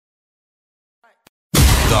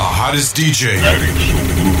The hottest DJ.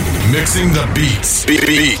 Mixing the beats.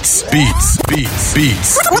 Beats.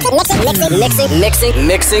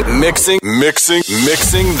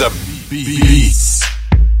 Mixing the beats.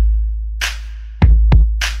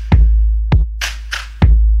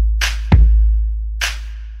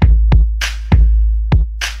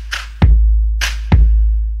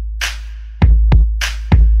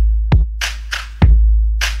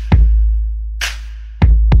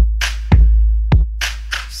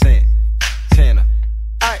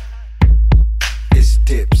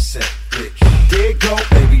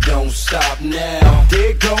 Stop now.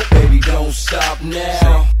 There go, baby, don't stop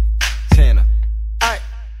now. Tanner. Aight.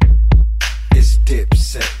 It's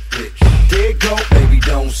Dipset, bitch. There go, baby,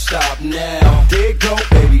 don't stop now. There go,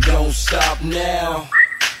 baby, don't stop now.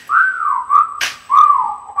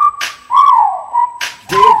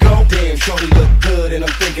 There go, damn, shorty look good, and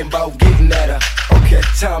I'm thinking about getting at her. Okay,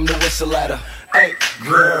 time to whistle at her. Hey,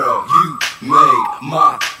 girl, you made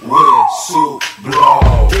my whistle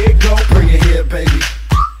blow. There go, bring it here, baby.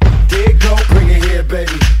 There go, bring it here,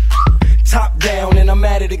 baby. Top down and I'm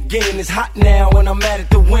at it again. It's hot now and I'm at it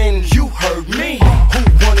to win. You heard me. Who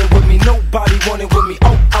wanted with me? Nobody wanted with me.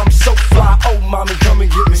 Oh, I'm so fly. Oh, mommy, come and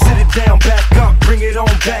get me. Sit it down, back up, bring it on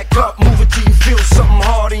back up. Move it till you feel something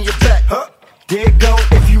hard in your back. Huh? There it go.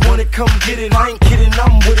 If you want it, come get it. I ain't kidding,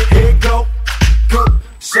 I'm with it. Here it go. Go.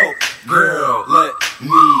 So, girl, let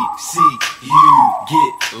me see you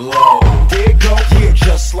get low. There it go. Yeah,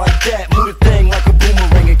 just like that. Move the thing like a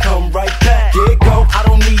boomerang and come right back. There it go. I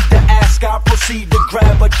don't need to ask, I proceed to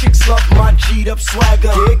grab her. Chicks love my G'd up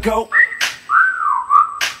swagger. There it go.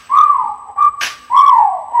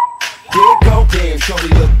 There it go. Damn, shorty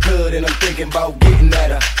look good and I'm thinking about getting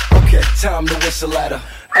at her. Okay, time to whistle at her.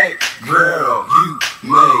 Hey, girl, you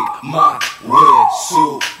made my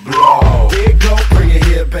whistle blow. There it go, bring it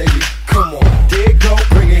here, baby. Come on. There it go,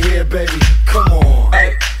 bring it here, baby. Come on.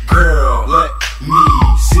 Hey, girl, let me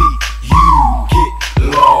see you get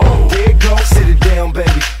low. There it go, sit it down,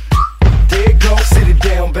 baby. There it go, sit it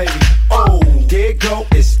down, baby. Oh, there it go,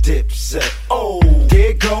 it's Dipset. Oh,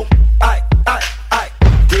 there it go, I.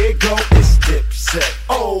 There it go, it's Dipset.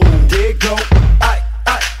 Oh, there it go,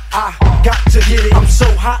 I got to get it. I'm so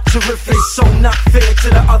hot, terrific, so not fair to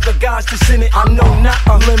the other guys that's in it. I know not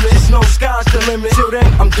a limit, it's no sky's the limit. Till then,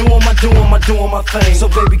 I'm doing my thing. So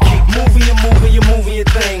baby, keep moving your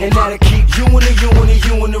thing, and that'll keep you in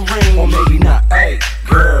the ring. Or maybe not. Hey,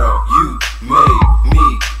 girl, you made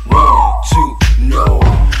me want to know.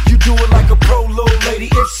 You do it like a pro, little lady.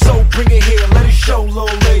 If so, bring it here, let it show,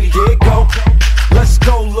 little lady. There it go. Let's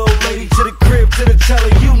go, little lady, to the crib, to the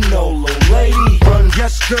telly, you know, little lady. Run,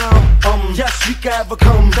 yes, girl, yes, we can have a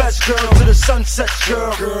come. Best girl, to the sunset,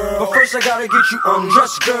 girl. But first I gotta get you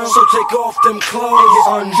undressed, girl. So take off them clothes and get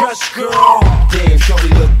undressed, girl. Damn, shorty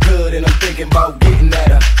look good and I'm thinking about getting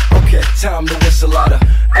at her. Okay, time to whistle at her.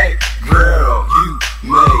 Hey, girl, you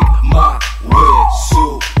made my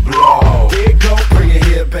whistle blow. There it go, bring it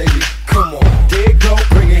here, baby. Come on. There it go,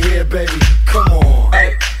 bring it here, baby. Come on.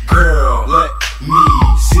 Hey, girl, let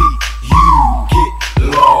me see you get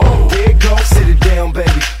low. There it go, sit it down,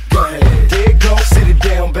 baby. Go ahead. There it go, sit it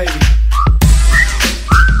down, baby.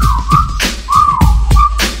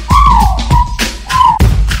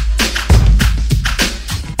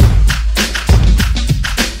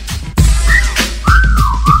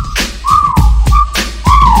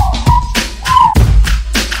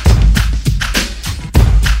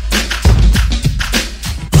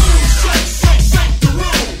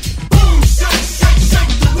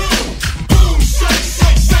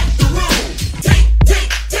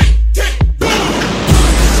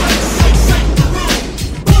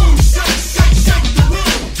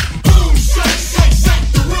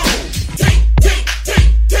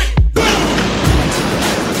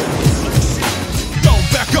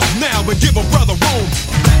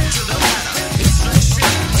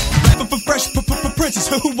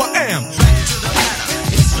 Who I am.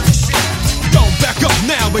 Don't back up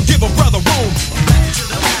now and give a brother room.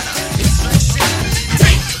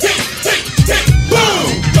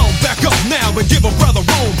 Boom! Don't back up now and give a brother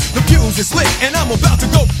room. The fuse is lit and I'm about to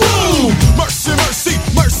go boom. Mercy, mercy,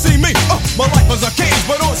 mercy me. Oh, my life was a cage,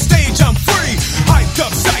 but on stage I'm free. Hyped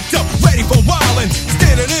up, psyched up, ready for wildin'.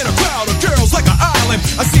 Standing in a crowd of girls like an island.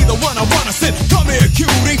 I see the one I wanna send. Come here,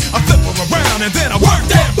 cutie. I flip her around and then I work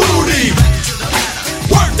that booty.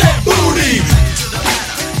 Work that booty.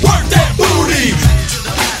 Work that booty.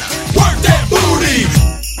 Work that booty.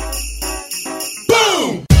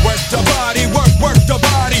 Boom. Work the body, work the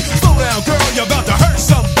body. Slow down, girl, you're about to hurt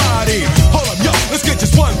somebody. Hold up, yo, let's get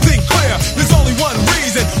just one thing clear. There's only one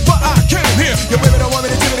reason why I came here. Your women don't want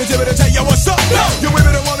me to tell you what's what's up? Go. You with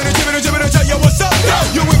me, the woman, and Jimmy, to tell you what's up? Go.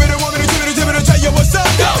 You with me, the woman, and Jimmy, to tell you what's up?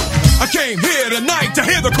 Go. I came here tonight to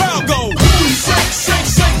hear the crowd go. Boom, shake, shake,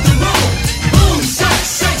 shake the room. Boom, shake,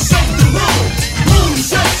 shake, shake the room. Boom,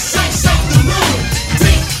 shake, shake, shake the room.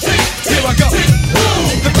 Tick, tick, tick, here I go. Tick,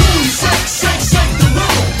 boom. The boom, shake, shake, shake the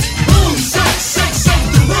room. Boom, shake, shake, shake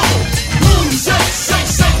the room. Boom, shake, shake,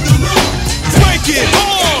 shake the room. Break it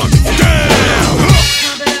on down.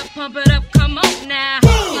 Pump it up, come on now.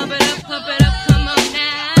 Pump it up, come on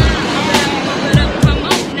now. Pump it up, come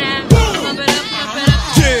on now. Pump it up,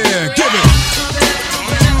 yeah, give it.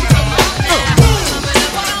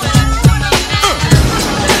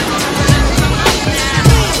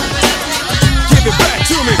 Give it back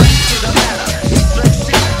to me.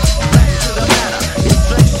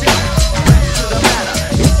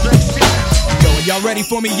 Yo, are y'all ready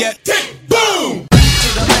for me yet? Tick, boom!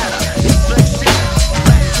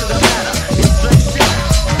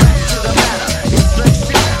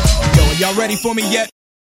 Yo, are y'all ready for me yet?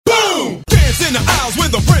 Boom! Dance in the aisles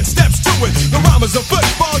when the prince steps to it. The rhyme is a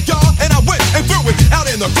football, y'all, and I went and threw it out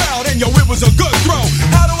in the crowd, and yo, it was a good throw.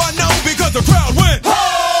 How do I know? Because the crowd went,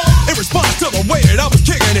 oh! In response to the way that I was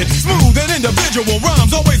kicking it, smooth and individual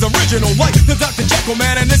rhymes, always original, like the Dr. Jekyll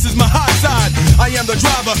man, and this is my high side. I am the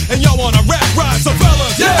driver, and y'all on a rap ride, so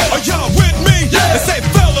fellas, yeah, are y'all with me? Yeah. And say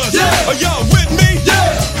fellas, yeah, are y'all with me?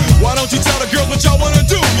 Yeah. Why don't you tell the girls what y'all wanna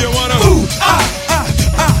do? You wanna ooh,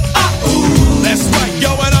 ooh. That's right,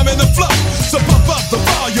 yo, and I'm in the flow. So pump up the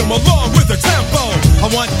volume along with the tempo. I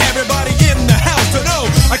want everybody in the house to know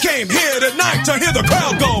I came here tonight to hear the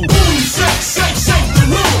crowd go. Boom, shake, shake, shake the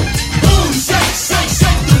room. Boom, shake, shake,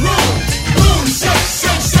 shake the room. Boom, shake,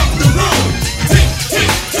 shake, shake the room. Tick,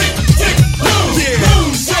 tick, tick, tick, boom. Yeah.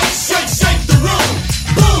 Boom, shake, shake, shake the room.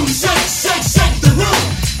 Boom, shake, shake, shake the room.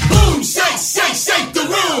 Boom, shake, shake, shake the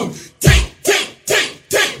room. Tick, tick, tick,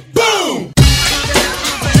 tick, boom.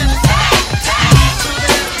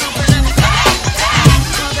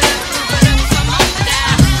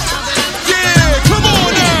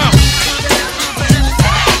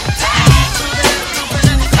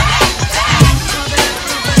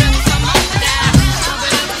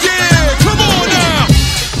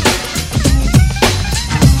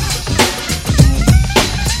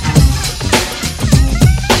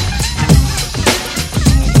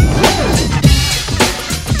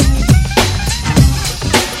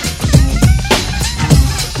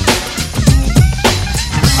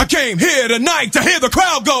 Came here tonight to hear the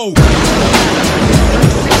crowd go.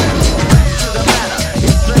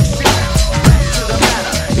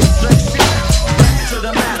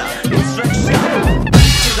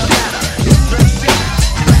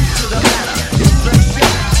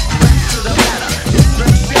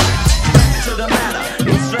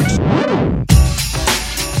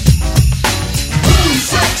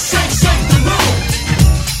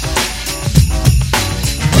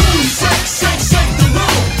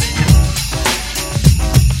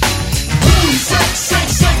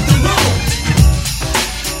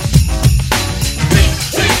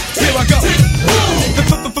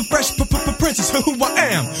 Who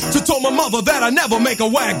I am, so told my mother that I never make a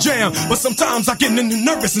whack jam. But sometimes I get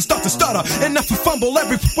nervous and start to stutter, and I fumble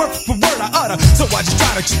every word I utter. So I just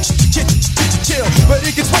try to chill, but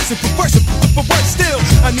it gets worse and worse still.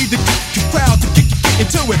 I need the crowd to get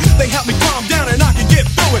into it. They help me calm down and I can get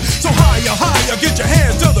through it. So higher, higher, get your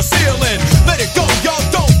hands to the ceiling. Let it go, y'all,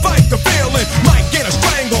 don't fight the feeling. Might get a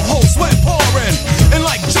stranglehold, sweat pouring, and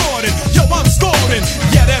like Jordan, yo, I'm scoring.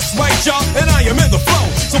 Yeah, that's right, y'all, and I am in the flow.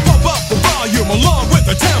 So pump up the volume along with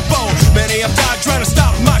the tempo. Many have died trying to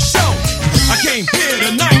stop my show. I came here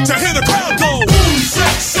tonight to hear the crowd go. Boom,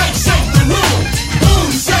 shake, shake, shake the room. Boom,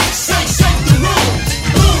 shake, shake, shake the room.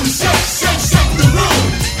 Boom, shake, shake, shake the room.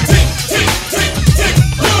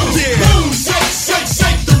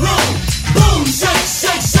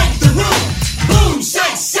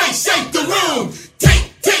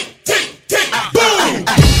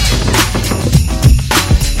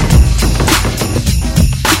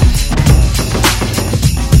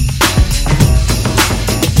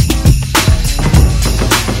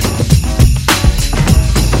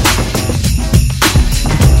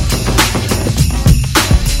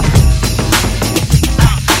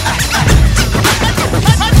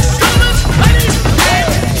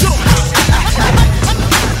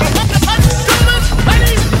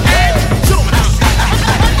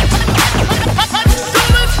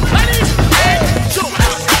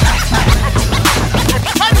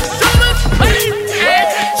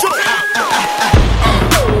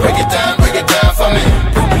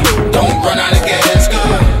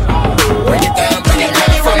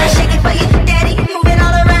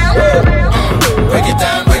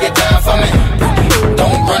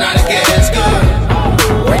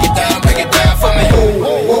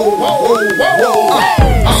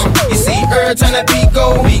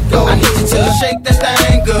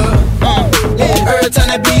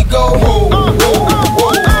 go, whoa, whoa,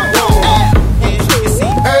 whoa, whoa.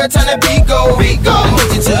 Every time the beat go, I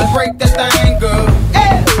need you to break that thing, girl.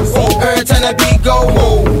 Every time the beat go,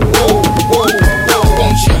 whoa, whoa, whoa, whoa.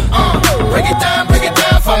 Won't you break it down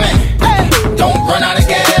for me. Don't run out of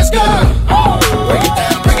gas, girl. Break it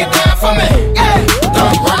down for me.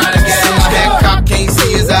 Don't run out of gas. Since that cop can't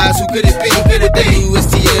see his eyes, who could it be?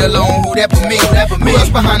 USTL on who that for me? Who else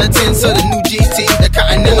behind the tents of the new GT? The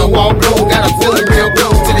Continental wall blue, got them feeling real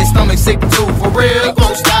blue. To their stomach sick too, for real.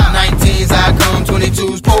 19s I come,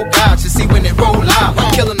 22s poke out. You see when they roll out,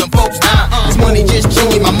 killing them folks now. This money just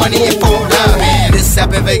chingy, my money it fold out. Man, this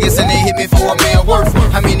up in Vegas and they hit me for a meal worth.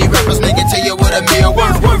 How many rappers make it tell you what a meal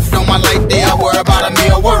worth? On my life they I worry about a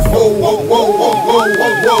meal worth. Whoa, whoa, whoa, whoa, whoa,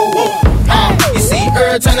 whoa, whoa. You see,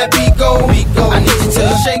 every time that beat go, I need you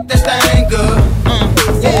to shake that thing good.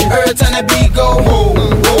 Every time that beat go, whoa,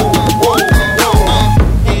 whoa, whoa, whoa.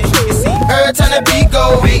 Every time that beat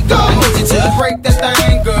go, I need you to break that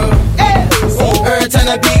thing, girl. Every time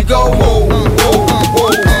that beat go, whoa, whoa,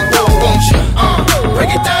 whoa, whoa. Won't you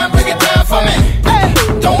break it down for me.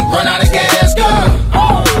 Don't run out of gas, girl.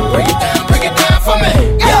 Break it down for me.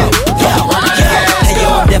 Don't run out of gas, hey, yo,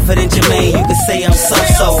 I'm deafer than Jermaine. You can say I'm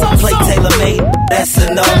so-so. Play tailor-made, that's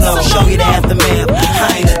a no-no. Show you the aftermath.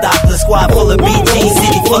 I ain't a doctor. Squad full of BGs,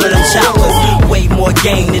 city full of them choppers. Way more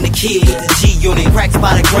game than the kid with the G-Unit. Cracks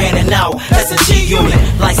by the grand and now, that's a G-Unit.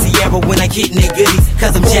 Like Sierra when I getting their goodies.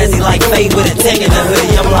 Cause I'm jazzy like Faye with a tag in the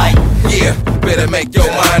hoodie. I'm like, yeah, better make your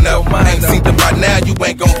mind up. I ain't seen them by now, you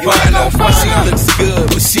ain't gon' find her. She looks good,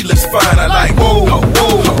 but she looks fine. I like, whoa, whoa,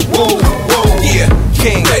 whoa, whoa. Yeah,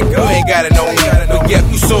 king, you ain't gotta know me. But yeah,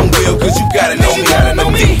 you soon will, cause you gotta know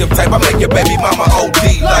me. The type I make your baby mama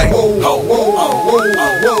OD like, whoa, whoa, whoa,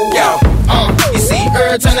 whoa, yeah. You see,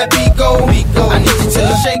 every time that beat go, I need you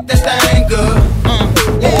to shake that thing good.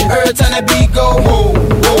 Every time that beat go, whoa,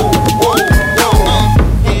 whoa, whoa, whoa.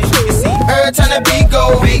 Every time that beat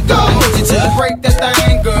go, I need you to break that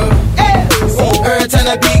thing, girl. Every time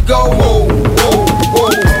that beat go, whoa, whoa, whoa,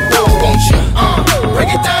 whoa. Won't you break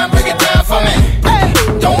it down for me.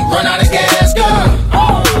 Don't run out of gas, girl.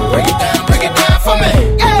 Break it down for me.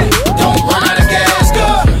 Don't run out of gas,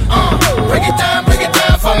 girl. Break it down for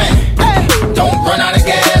me. Don't run out of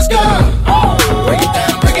gas, girl. Break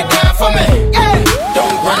it down for me.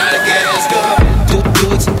 Don't run out of gas, girl.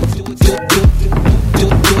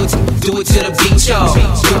 Do it to the beat, y'all. Do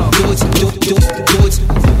it to the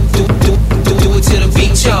beat,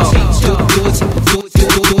 y'all.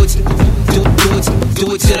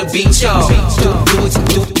 Do it to the beat, y'all.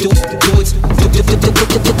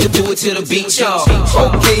 Do it to the beat, y'all.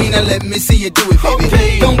 Okay, now let me see you do it, baby.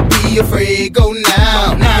 Okay. Don't be afraid, go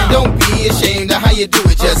now. Don't be ashamed of how you do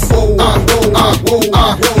it, just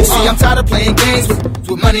You see, I'm tired of playing games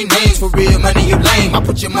with money names. For real money, you lame. I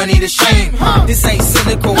put your money to shame. This ain't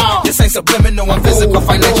cynical, this ain't subliminal. I'm physical,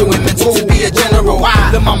 financial, and mental to be a general.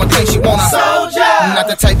 The mama claims she want a soldier. Not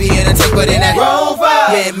the type be in a tank, but in that Rover.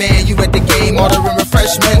 Yeah, man, you at the game, ordering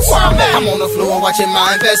refreshments. I'm on the floor watching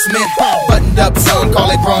my investment. Buttoned up, some call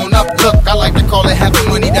it grown up look. I like to call it having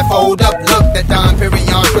money that fold up look. That Don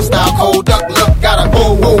Perignon, Cristal, cold duck look. Got a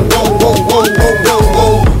whoa, whoa, whoa, whoa, whoa, whoa, whoa,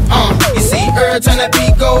 whoa. You see, every time that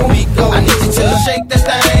beat go, I need you to shake that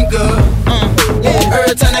thing good.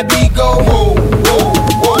 Every time that beat go, whoa, whoa,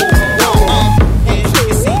 whoa, whoa.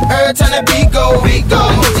 Every time that beat go, I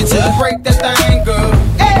need you to break that thing, girl.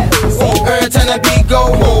 Every time that beat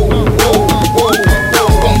go, whoa, whoa, whoa,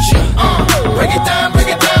 whoa. Won't you break it down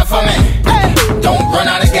for me. Don't run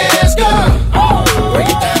out of gas, girl. Break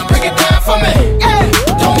it down for me.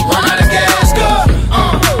 Don't run out of gas, girl.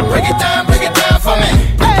 Break it down for me.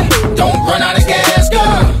 Don't run out of gas,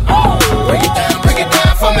 girl. Break it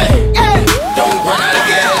down for me. Don't run out of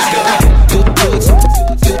gas, girl.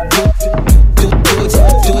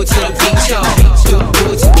 Do it to the beat, y'all.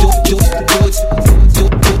 Do it to the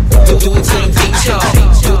beat, y'all. Do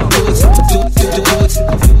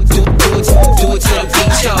it to the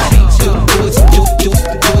beat, y'all.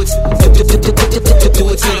 Do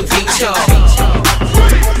it to the beat, y'all.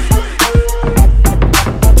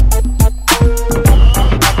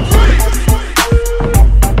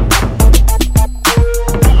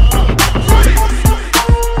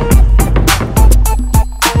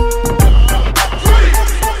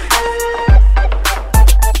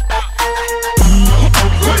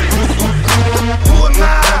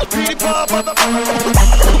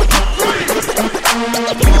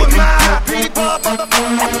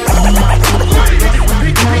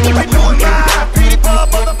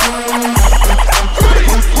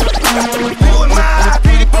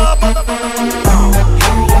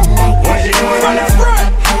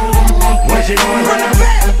 What you doing, run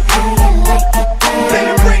up?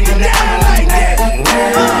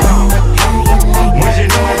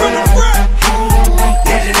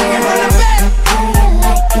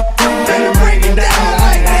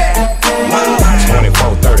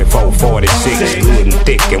 getting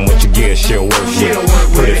thick, and what you give, she'll work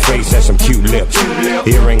with. Pretty face and some cute lips,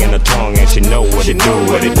 earring in her tongue, and she know what to do.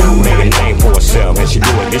 Make a name for herself, and she do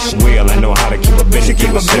it this well. I know how to keep a business to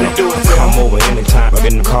herself. Come over anytime, I've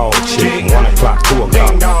been called chick. 1 o'clock, 2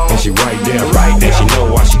 o'clock, and she right there, and she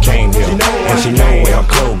know why she came here, and she know where her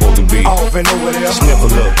clothes supposed to be. Sniff a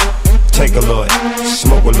little, take a little,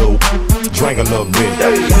 smoke a little, drink a little bit.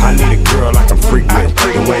 I need a girl I can freak with,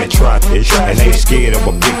 the way they try this, and ain't scared of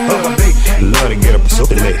a beat. Love to get up so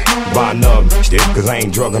lit, buy another bitch, cause I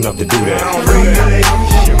ain't drunk enough to do that.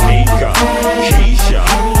 Shamika, Keisha,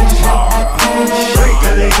 Tara,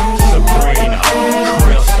 Sabrina,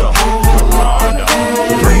 Crystal, Miranda,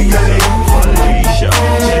 Felicia,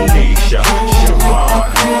 Tanisha, Siobhan,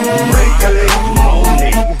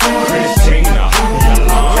 Monique, Christina,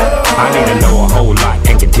 Yolanda. I need to know a whole lot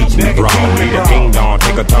and can teach me wrong. Need a ding dong,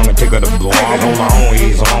 take a tongue and take her to blow. I hold my own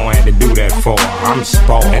ears, so I don't have to do that for. I'm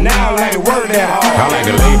spoiled. And now I like to work that hard. I like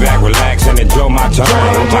to lay back, relax, and enjoy my time.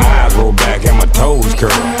 My eyes roll back and my toes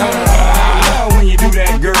curl. When you do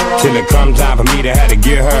that, girl. Till it comes time for me to have to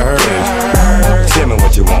give her hers. Tell me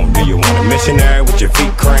what you want. Do you want a missionary with your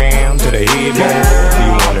feet crammed to the headbone? Do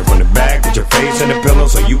you want it from the back with your face in the pillow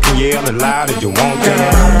so you can yell as loud as you want to?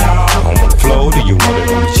 On the floor, do you want it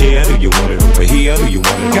on the chair? Do you want it over here? Do you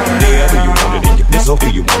want it over there? Do you want it in your pistol? Do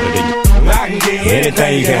you want it in your...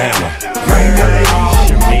 Anything you can handle.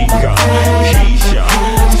 Shamika, Keisha,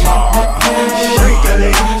 Tara,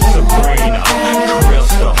 Sabrina,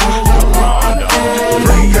 Crystal, Miranda,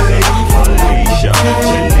 Felicia,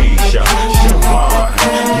 Tanisha, Siobhan,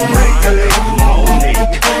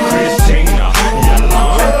 Monique, Christina,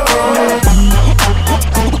 Yolanda.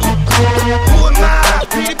 Who am I?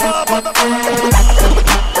 People, motherfucker.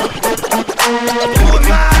 Who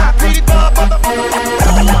am I? People, motherfucker.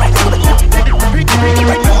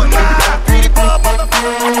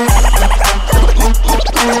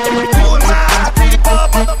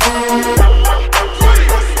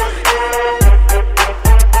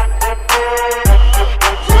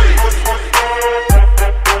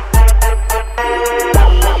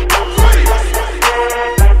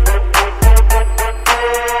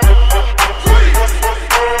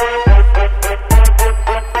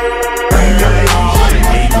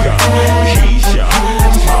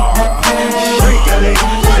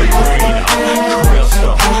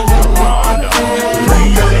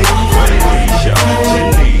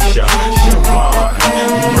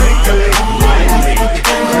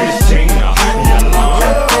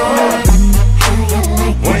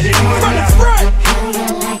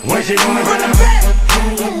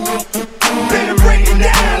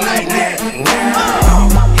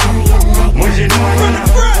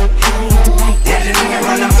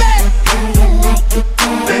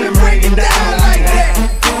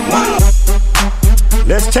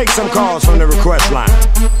 Take some calls from the request line.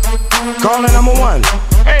 Caller number 1.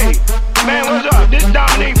 Hey, man, what's up? This is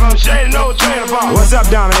Dominique from Shady Old Trailer Park. What's up,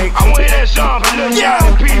 Dominique? I want to hear that song from Lil John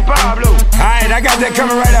and P. Pablo. Alright, I got that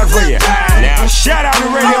coming right up for you. Now, shout out the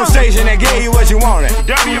radio station that gave you what you wanted.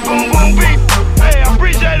 W Boom Boom Beat. Hey, I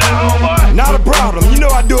appreciate that, homeboy. Not a problem. You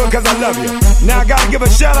know I do it because I love you. Now, I got to give a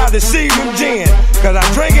shout out to Season Gin because I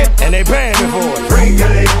drink it and they paying me for it.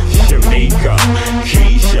 Shamika,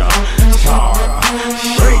 Keisha, Tara,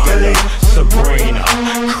 Sabrina,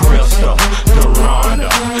 Crystal, Miranda,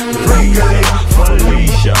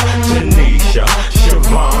 Felicia, Tanisha,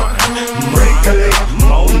 Siobhan,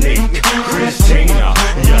 Monique, Christina,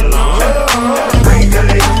 Yolanda,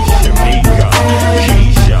 Shamika,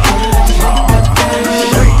 Keisha, Tara,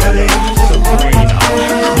 Sabrina,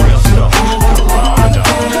 Crystal, Miranda,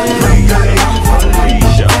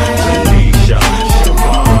 Felicia, Tanisha,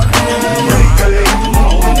 Siobhan,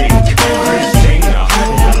 Monique, Christina,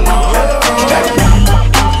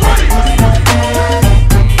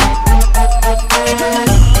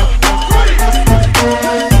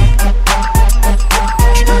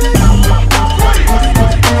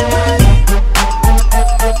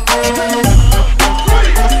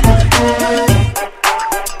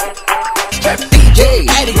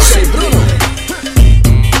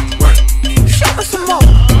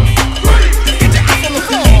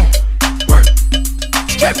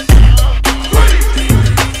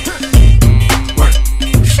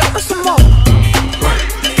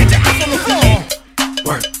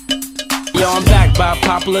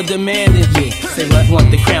 Popular demanding me. Say what?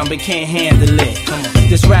 Want the crown but can't handle it. Come on.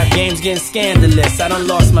 This rap game's getting scandalous. I done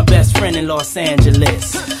lost my best friend in Los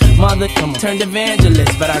Angeles. Mother turned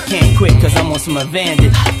evangelist, but I can't quit cause I'm on some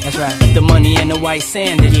advantage. That's right, the money and the white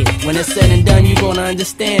sandals. Yeah. When it's said and done, you gonna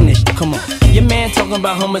understand this. Come on. Your man talking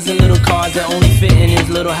about Hummers and little cars that only fit in his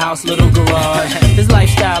little house, little garage. His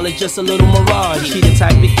lifestyle is just a little mirage. He the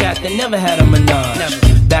type of cat that never had a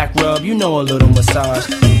menage. Back rub, you know a little massage.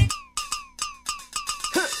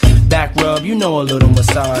 Back rub, you know a little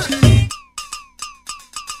massage.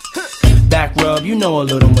 Back rub, you know a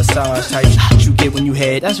little massage type shit you get when you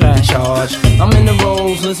head, that's right, in charge. I'm in the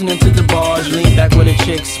rolls, listening to the bars, lean back with a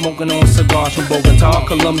chick, smoking on cigars from Bogota,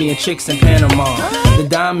 Colombian chicks in Panama. The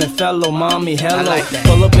diamond fellow, mommy, hello. Like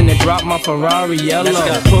pull up in the drop, my Ferrari yellow.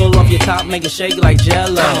 Pull off your top, make it shake like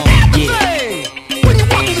Jello. Yeah. When you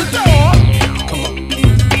walk in the door, come on.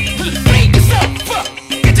 Make yourself up,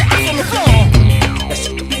 get your ass on the floor. Let's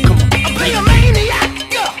go, come on. I'll be a maniac,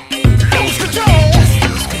 lose control. Just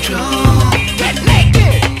lose control. Get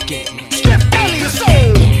naked, strip down to your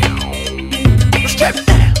soul. Strip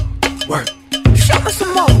down, Work, show me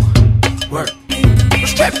some more. work,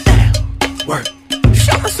 Strip down, work,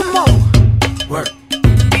 show me some more. work,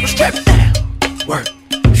 Strip down, work,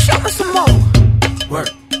 show me some more. work,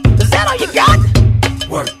 Is that all you got?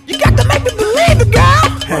 work. You got to make me believe it, girl.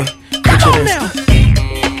 Hey, Come picture on this.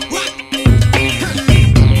 now.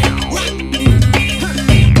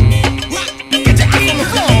 Get your ass on the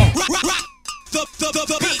floor.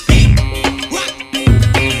 The beat.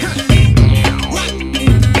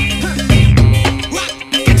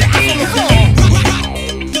 Get your ass on the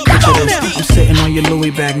floor. Come on now. I'm sitting on your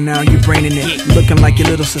Louis bag now, you braining it. Looking like your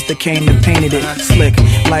little sister came and painted it. Slick,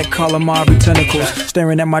 like calamari tentacles.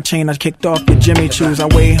 Staring at my chain, I kicked off your Jimmy Choos.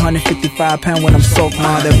 I weigh 155 pounds when I'm soaked,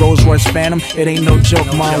 man. That Rolls Royce Phantom, it ain't no joke,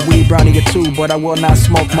 man. Weed brownie or two, but I will not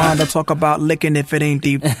smoke, man. Don't talk about licking if it ain't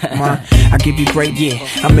deep, man. I give you great,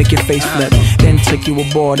 I make your face flip. Then take you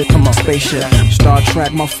aboard it, come on, spaceship. Star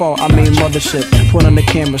Trek, my fault, I mean mothership. Put on the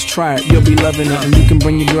cameras, try it, you'll be loving it. And you can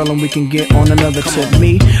bring your girl and we can get on another tip.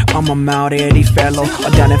 Me, I'm a mild Eddie fellow.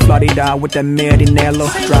 Down in Florida with that mare dinero.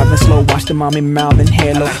 Driving slow, watch the mommy mouth and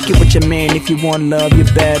halo. Get with your man if you want love, you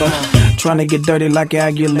better. Tryna get dirty like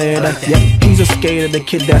Aguilera. Yep, he's a skater, the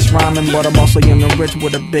kid that's rhyming. But I'm also young and rich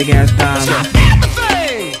with a big ass diamond.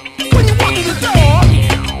 Everything. When you walk in the door,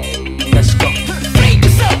 Let's go. make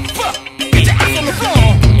yourself up. Get your ass on the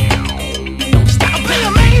floor. Don't stop. I'll be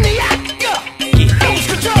a maniac. Lose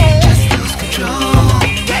control. Just lose control.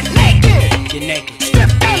 Get naked. Get naked. Strip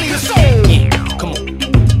down to your soul. Yeah, come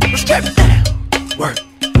on. Strip down. Work,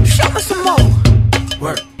 Show me some more.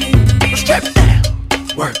 work, Strip down.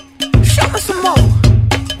 work, Show me some more.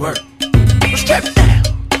 work, Strip down.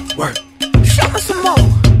 work, Show me some more.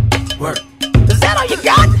 work, Is that all you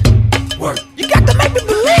got? work, You got to make me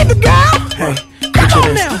believe it, girl. Hey, Come picture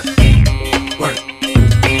on this. now. work,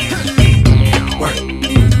 work,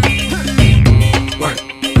 work,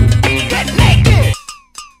 Get naked.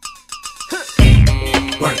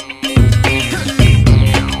 work,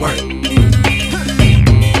 work,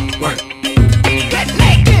 work, Get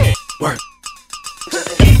naked. work.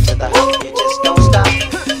 To the hop, you just don't stop.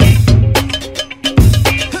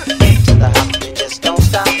 To the hop, you just don't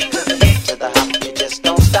stop. To the hop, you just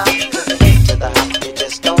don't stop. To the hop, you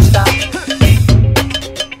just don't stop.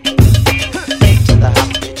 To the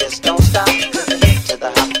hop, you just don't stop. To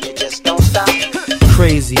the hop, you just don't stop.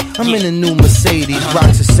 Crazy, I'm in a new Mercedes,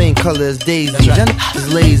 rocks the same color as Daisy. That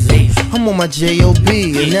is lazy. I'm on my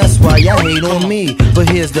J.O.B. and that's why y'all hate on me. But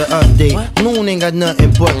here's the update: Loon ain't got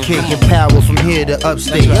nothing but cake and power from here to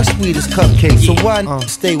upstate. Y'all sweet as cupcakes, so why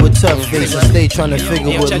stay with tough face and stay trying to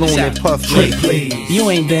figure what Loon and Puff make? You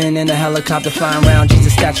ain't been in a helicopter flying around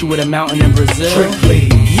Jesus statue with a mountain in Brazil.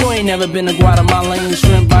 You ain't never been to Guatemala eating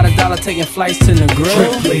shrimp by the dollar taking flights to the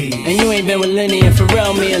grill. And you ain't been with Lenny and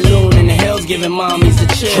Pharrell, me and Loon in the hills giving mommies the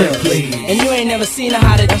chill. And you ain't never seen a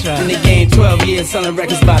hottest in the game, 12 years selling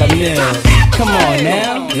records by the mill. Come on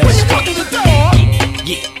now, When let's you go. walk in the door,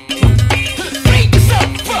 Yeah. make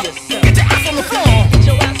yourself up. Get your ass on the floor. Get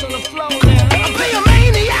your ass on the floor now. I'll be a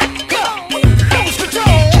maniac. Lose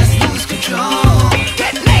control. Just lose control.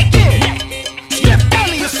 Get naked. Strip down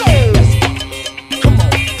to your soul. Come on,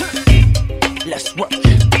 let's work.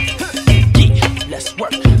 Yeah, let's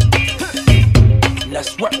work.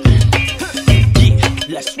 Let's work. Yeah,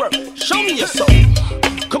 let's work. Show me your soul.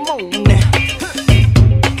 Come on now.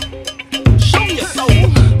 Show me your soul.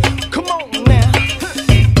 Come on now.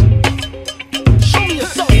 Show me your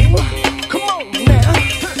soul. Come on now.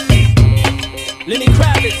 Lenny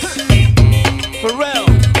Kravitz, Pharrell,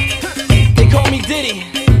 they call me Diddy.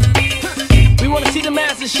 We wanna see the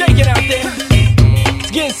masses shaking out there.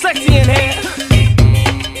 It's getting sexy in here.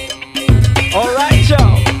 Alright,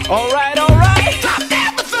 y'all. Alright, alright. Stop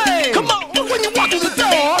everything.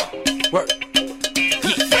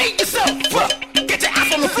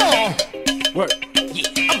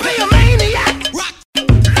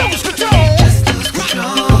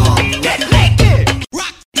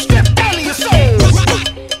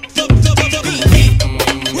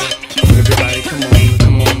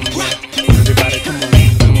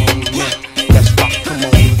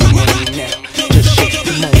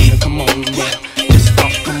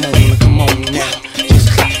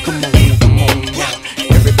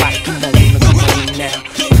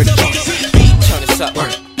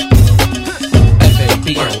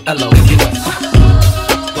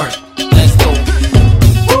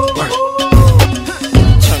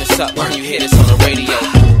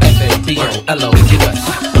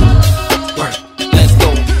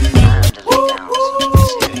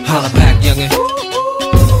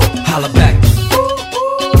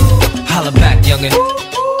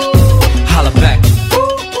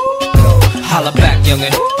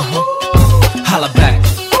 youngin'. Holla back.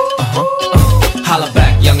 Holla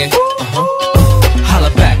back, youngin'. Holla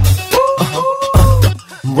back.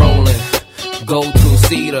 Rollin'. Go to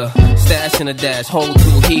cedar. Stash in a dash. Hold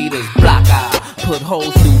two heaters. Block eye. Put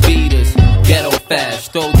holes through beaters. Ghetto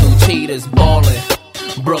fast. Throw through cheaters. Ballin'.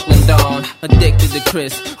 Brooklyn Dawn, addicted to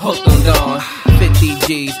Chris, hooked on Dawn. 50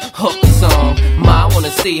 G's, hooked the song. Ma, I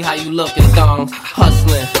wanna see how you lookin', thongs.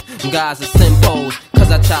 Hustlin', guys are simpos,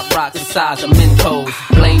 cause I chop rocks the size of Mentos.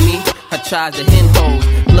 Blame me, I tried to hen hoes.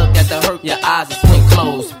 Look at the hurt, your eyes are swing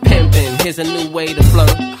closed. Pimpin', here's a new way to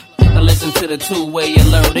flirt. Now listen to the two-way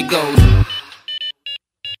alert, it goes.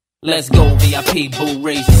 Let's go, VIP, boo,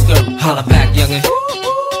 raise your skirt. Holla back, youngin'.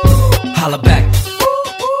 Holla back.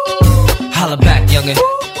 Holla back, youngin'.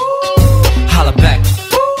 Holla back.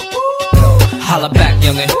 Holla back,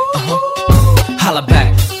 youngin'. Holla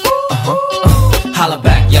back. Holla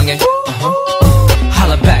back, youngin'.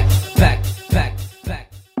 Holla back, back, back, back.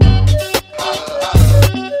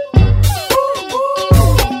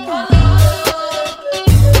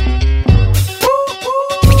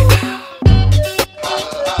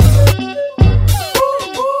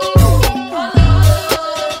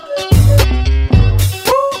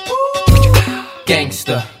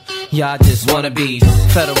 Gangsta, y'all just wanna be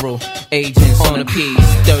federal agents on the P's.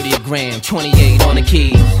 30 a gram, 28 on the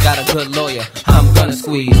keys. Got a good lawyer, I'm gonna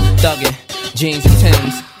squeeze. Thuggin', jeans and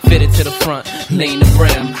Timbs, fitted to the front, lean the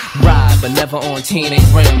brim. Ride, but never on teenage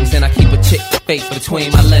rims. And I keep a chick face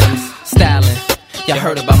between my limbs. Styling, y'all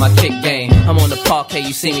heard about my kick game. I'm on the parquet,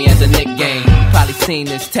 you see me at the Nick game. Probably seen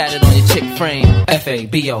this tatted on your chick frame.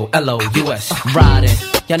 F-A-B-O-L-O-U-S. Riding,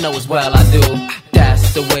 y'all know as well I do.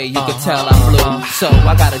 That's the way you can tell I'm blue. So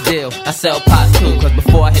I got a deal, I sell pots too. Cause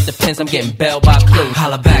before I hit the pins, I'm getting bailed by Clue.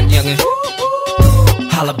 Holla back, youngin'.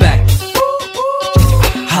 Holla back.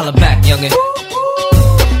 Holla back, youngin'.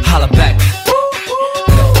 Holla back.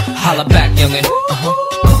 Holla back, youngin'.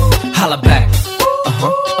 Holla back.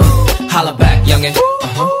 Holla back, youngin'.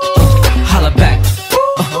 Holla back.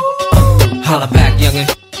 Holla back, youngin'.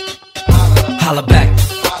 Holla back.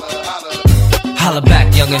 Holla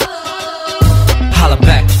back, youngin'. Holla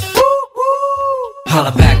back.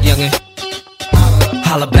 Holla back, youngin'.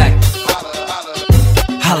 Holla back.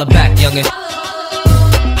 Holla back, youngin'.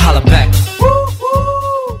 Holla back.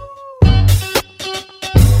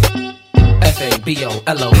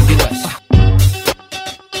 F-A-B-O-L-O-U-S.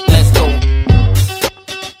 Let's go.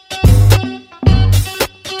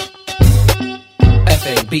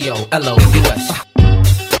 F-A-B-O-L-O-U-S.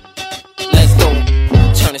 Let's go.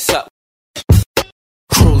 Turn this up.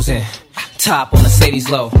 Cruising. Top on the Sadie's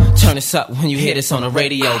low. Turn this up when you hear this on the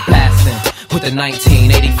radio. Blasting with the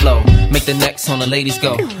 1980 flow. Make the necks on the ladies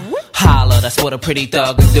go. Holla, that's what a pretty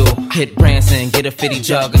thug would do. Hit Branson, get a 50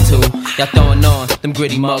 jug or two. Y'all throwing on them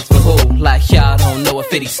gritty mugs for who? Like y'all don't know what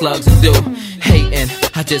 50 slugs would do. Hating,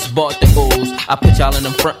 I just bought the ooze. I put y'all in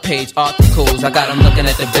them front page articles. I got them looking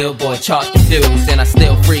at the Billboard chart confused. And I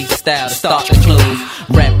still freestyle to start the clues.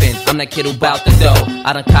 Rapping, I'm that kid who bout the dough.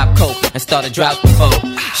 I done cop coke and started drought before.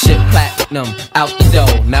 Shit platinum, out the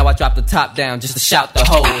dough. Now I drop the top down just to shout the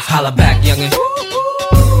hoes. Holla back, youngin'.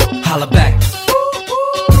 Holla back.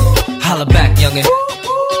 Holla back, youngin'.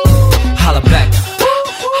 Holla back.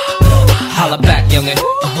 Holla back, youngin'.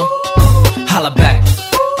 Holla back.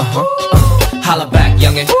 Holla back,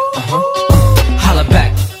 youngin'. Holla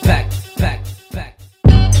back, back, back, back.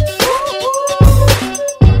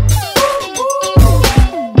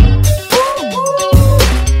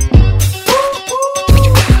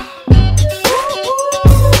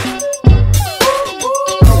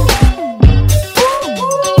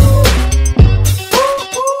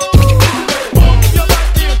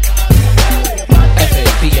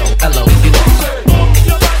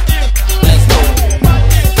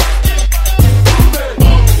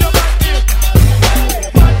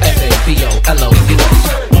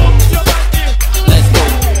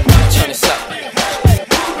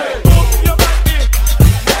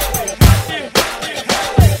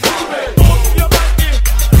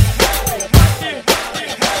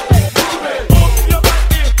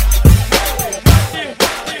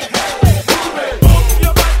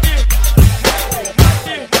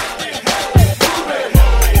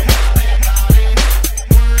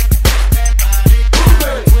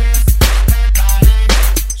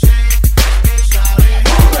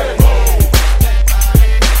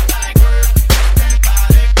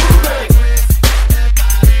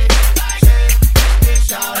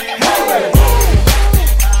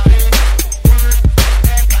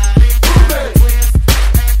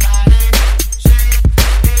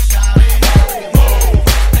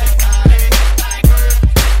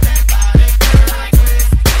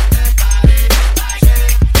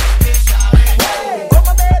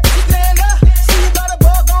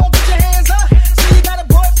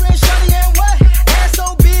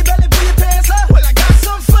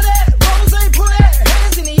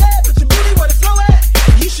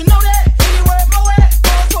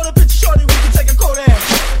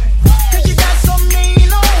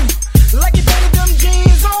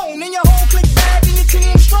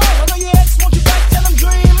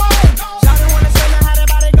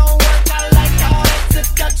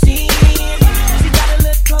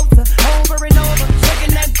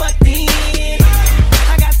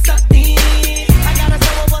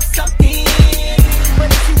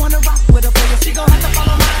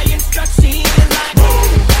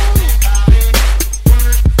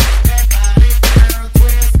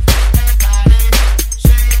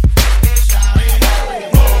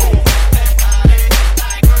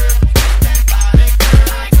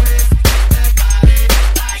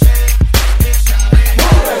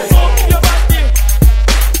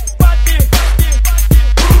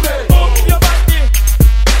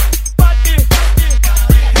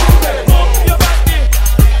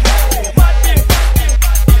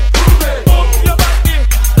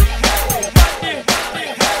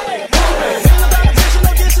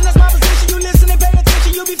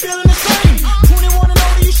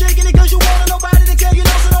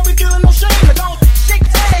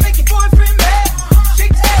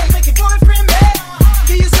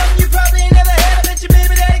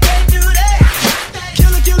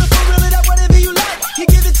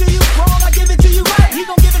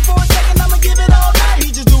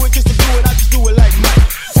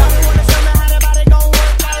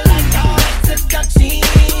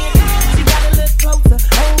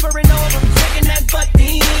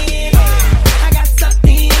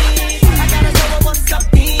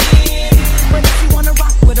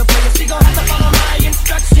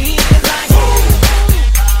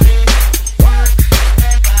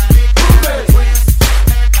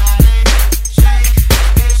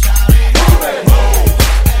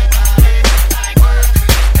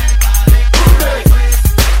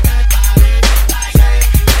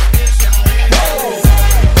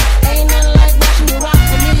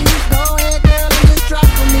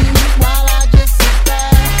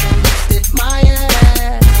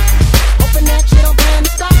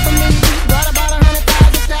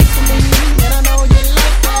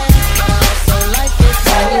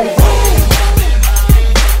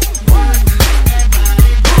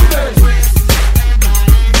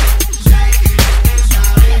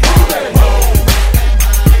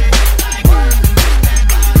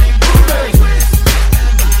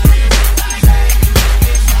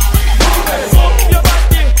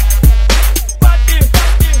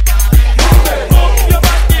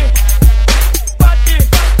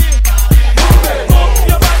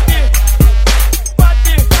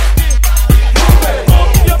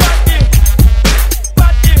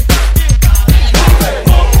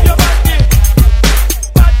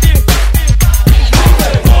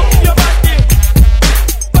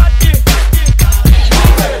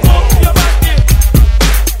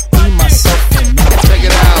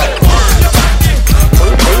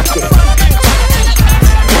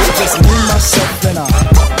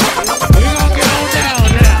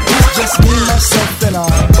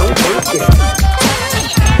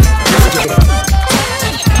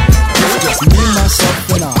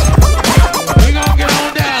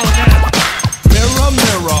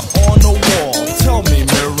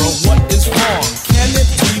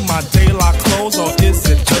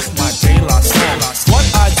 just my de la soul. What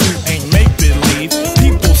I do ain't make believe.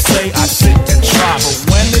 People say I sit and try, but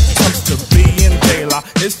when it comes to being de la,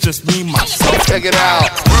 it's just me, myself. Check it out.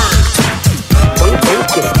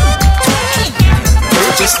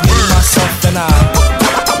 It's just me, myself, and I.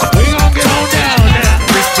 We gon' get on down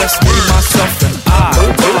now. It's just me, myself, and I.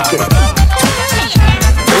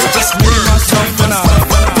 It's just me, myself, and I.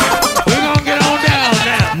 We gon' get on down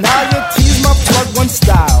now. Now you tease my plug one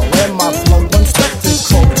style and my plug one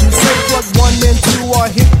spectacle. You say plug 1 and 2 are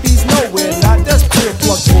hippies nowhere. Not that's pure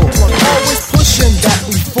plug bull. Always pushing that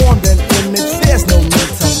we formed an image. There's no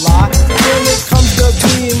need to lie. When it comes to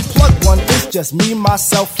being plug 1, it's just me,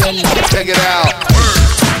 myself, and I. Check it out.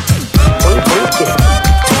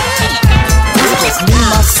 It's just me,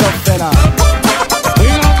 myself, and I. We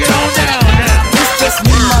gon' get on down now. It's just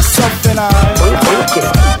me, myself, and I.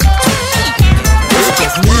 It's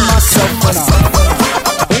just me, myself, and I.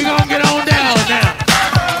 We gon' get on down now.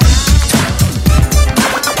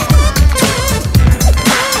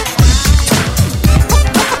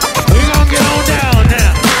 We gon' get on down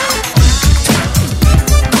now.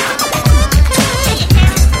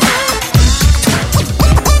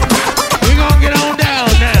 We gon' get on down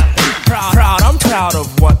now. Proud, I'm proud of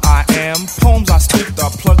what I am. Poems I speak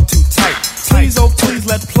are plugged too tight. Please, oh please,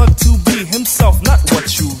 let plug 2 be himself, not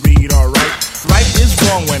what you read, alright? Right is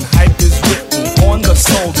wrong when hype is written on the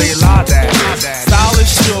soul, they lie that. Style is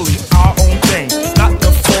surely our own thing, not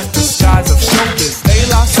the false disguise of showbiz. De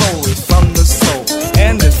La Soul is from the soul,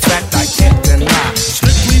 and in fact I can't deny.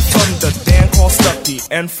 Strictly from the Dan called Stucky,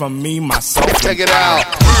 and from me, myself. Check it out.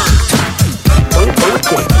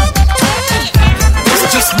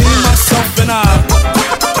 It's just me, myself, and I.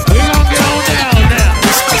 We gon' get on down now.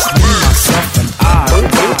 It's just me, myself, and I.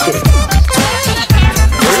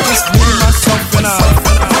 It's just me, myself, and I.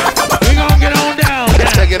 We gon' get on down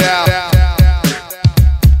now. Check it out.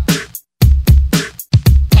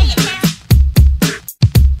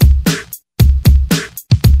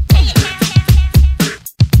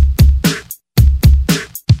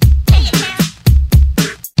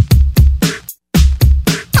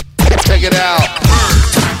 Check it out.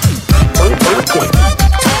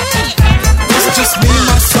 It's just me,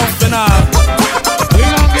 myself, and I. We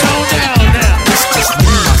gon' get on down now. It's just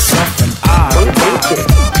me, myself, and I.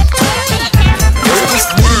 It's just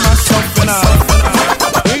me, myself, and I.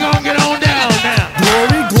 We gon' get on down now.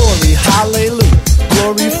 Glory, glory, hallelujah.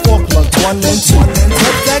 Glory for plug 1 and 2.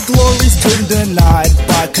 But that glory's been denied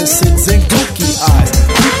by cassids and gookie eyes.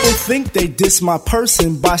 People think they diss my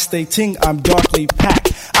person by stating I'm darkly packed.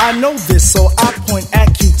 I know this, so I point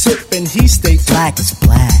at Q-tip and he states black is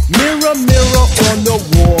black. Mirror, mirror on the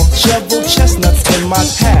wall, shovel chestnuts in my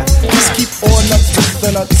path. Just keep on up with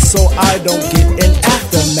the nuts so I don't get an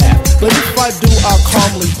aftermath. But if I do, I'll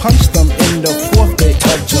calmly punch them in the 4th day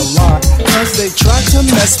of July. Cause they try to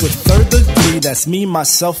mess with 3rd degree, that's me,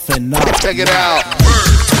 myself, and I. Check it out.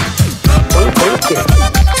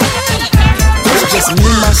 It's just me,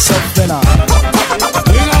 myself, and I.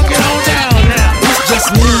 We gon' get on down now. It's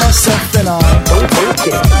just me, myself, and I.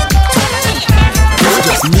 It's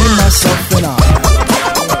just me, myself, and I.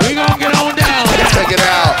 We gon' get on down now. Check it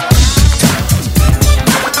out.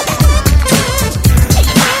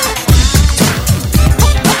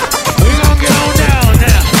 We gon' get on down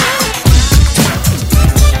now.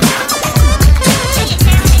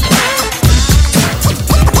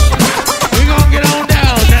 We gon' get on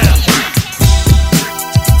down now.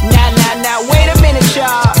 Now, wait a minute,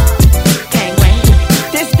 y'all.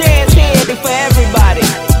 This dance here be for everybody.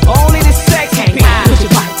 Only the sexy people.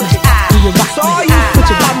 So all you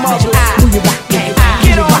fly mothers,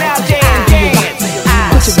 get on out there and dance.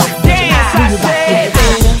 Dance, I said.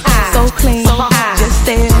 So clean, just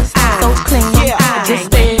stare. So clean, just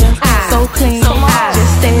stare. So clean,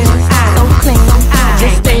 just stare. So clean,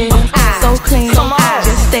 just stare. So clean,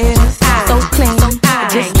 just stare. So clean,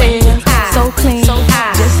 just stare. So clean,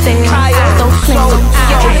 just stare. So clean.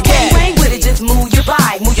 Yo, you can't hang with it, just move your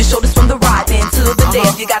body. Move your shoulders from the right then to the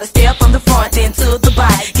left. You gotta step from the front then to the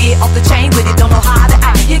back. Get off the chain with it, don't know how to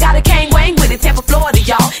act. You gotta cane wang with it, Tampa, Florida,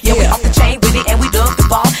 y'all. Yeah, we off the chain with it and we dug the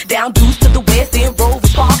ball. Down deuce to the west, then Rover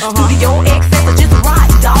Spa. Studio excess, just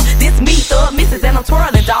right, dawg. This me, Thug Missus, and I'm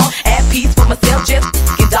twirling, dawg. At peace with my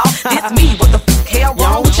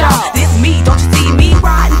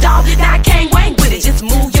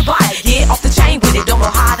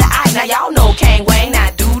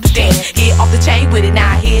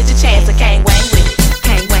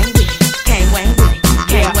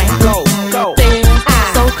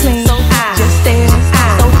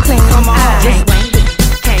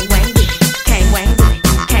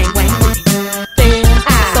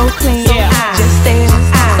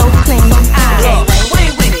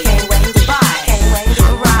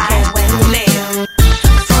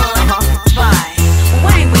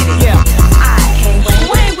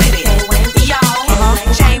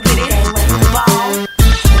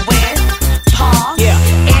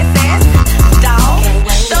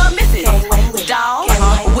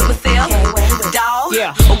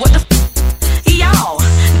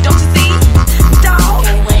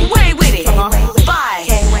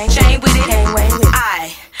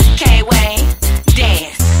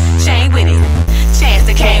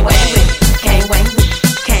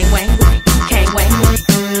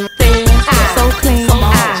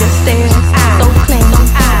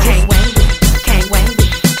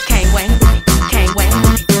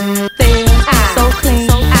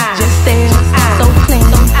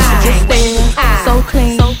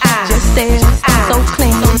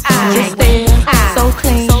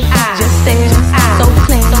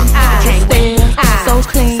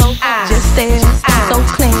just stare, so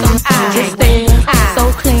clean, just stare, so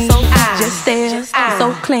clean, just stare,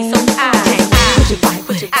 so clean. Put your bike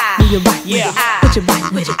with it, move your bike with it. Put your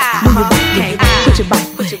bike with it, move your bike with it. Put your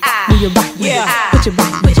bike with it, move your bike with it. Put your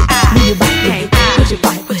bike with it, move your bike with it. Put your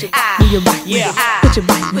bike with it, move your bike with it. Put your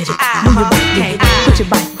bike with it, move your bike with it. Put your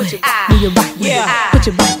bike with it, move your bike with it. Put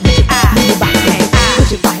your bike with it, move your bike with it. Put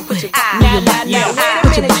your bike with it, move your bike with it. Put your bike with it, move your bike with it.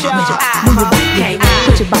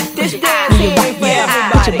 Put your bike with it, move your bike with it. Put your bike with it, move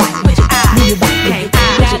your bike with it. Put your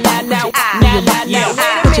bike with it, move your bike with it.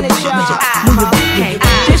 Put your bike with it, move your bike with it.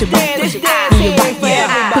 Put your bike with it, move your bike with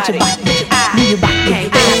it. Put your bike with it, move your bike with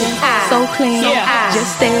it. So clean,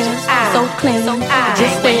 just stare, so clean,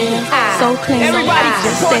 just stare, so clean, Everybody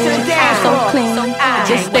just report to the stare, dance so floor. clean,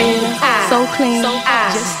 just stare, so clean,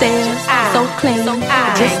 just stare, so clean,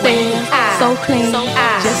 just stare, so clean,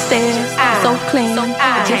 just stare, so clean,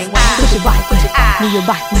 just put your bike with it, move your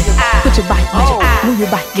bike with it, put your bike with it, move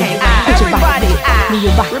your bike with it, put your bike with it, move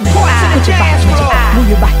your bike with it, put your bike with it, move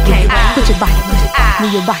your bike with it, put your bike with it,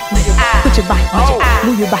 move your bike with it, put your bike with it,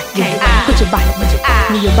 move your bike with it, put your bike with it,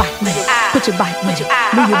 move your bike with it, put your bike with it,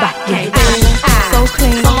 move your bike with it, so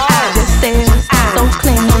clean, just stare, so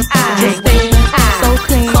clean, just stare, so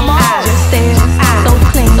clean, just stare, so clean, just stare, so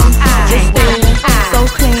clean, just stare, so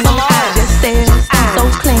clean, just stare, so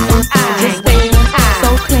clean, just stare, so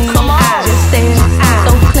clean, just stare,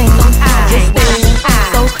 so clean, just stare, so clean, just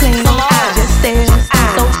stare,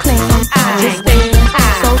 so clean, just stare, so clean, just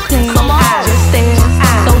stare,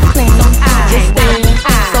 so clean, just stare,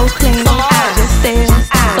 so clean, just stare,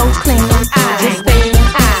 so clean, just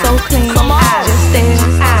stare,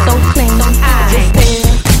 so clean, just stare.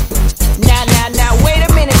 Now, wait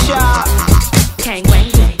a minute, y'all.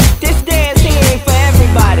 This dance here ain't for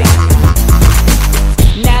everybody.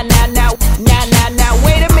 Now,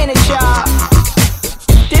 wait a minute, y'all.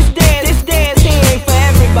 This dance here ain't for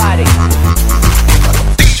everybody.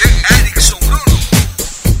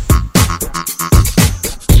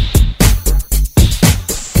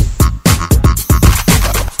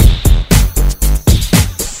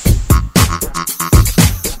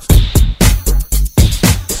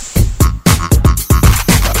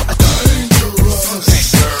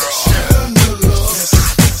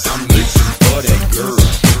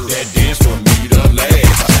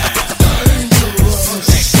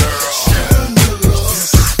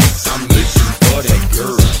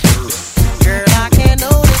 Girl, I can't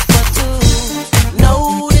notice but to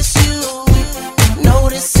notice you,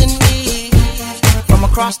 noticing me. From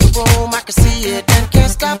across the room, I can see it and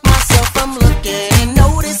can't stop myself from looking.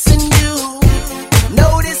 Noticing you,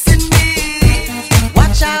 noticing me.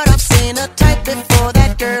 Watch out, I've seen a type before.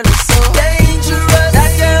 That girl is so dangerous.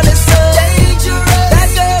 That girl is so dangerous. That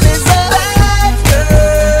girl is a bad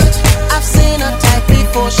girl. I've seen a type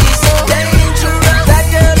before. She's so dangerous. That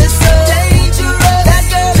girl is so dangerous. That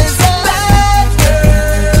girl is a bad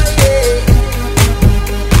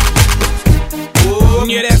girl.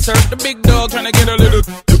 Yeah, that's her, the big dog trying to get a little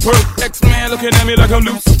perk. X-Man looking at me like I'm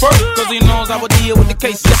Lucifer, cause he knows I would deal with the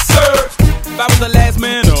case, yes sir. If I was the last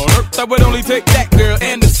man on earth, I would only take that girl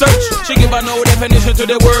and the search. She give a no definition to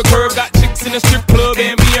the word curve. Got chicks in the strip club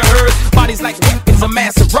and me and hers. Bodies like weapons of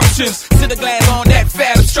mass eruptions. Sit a glass on that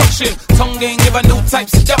fat obstruction. Tongue game give a new type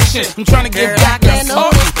seduction. I'm trying to get back I can't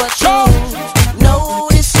notice but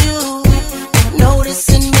notice you,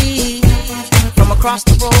 noticing me. From across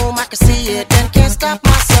the room, I can see it and can't stop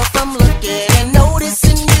myself from looking. And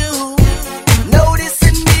noticing you,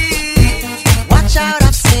 noticing me. Watch out,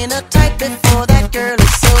 I've seen a type before. That girl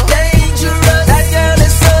is so dangerous. That girl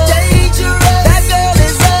is so dangerous. That girl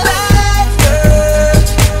is a bad girl.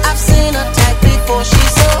 I've seen a type before.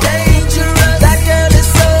 She's so dangerous. That girl is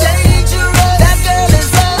so dangerous. That girl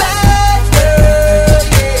is a bad girl.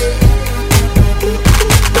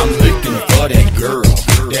 I'm looking for that girl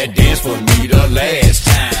that danced for me the last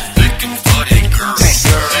time. Looking for that girl.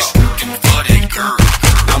 Looking for that girl.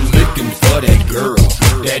 I'm looking for that girl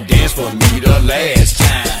that danced for me the last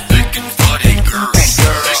time. Looking for that girl.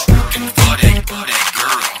 Looking for that girl.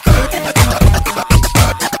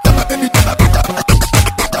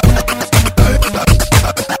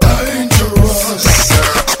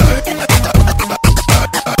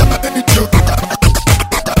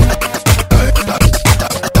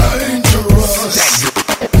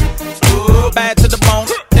 Bad to the bone,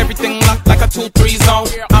 everything locked like a 2-3 zone.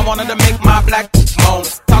 I wanted to make my black moan.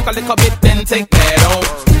 Talk a little bit, then take that on.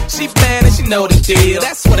 She bad and she know the deal.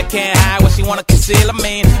 That's what I can't hide, what she wanna conceal. I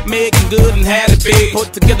mean, making good and had it big.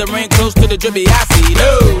 Put together ring close to the drippy I see.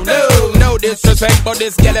 No disrespect, but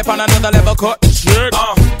this gal up on another level caught the jerk.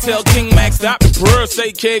 Tell King Max stop the prayer,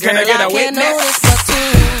 say kid, can I get a witness?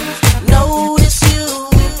 Notice you,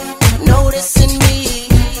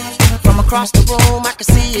 across the room, I can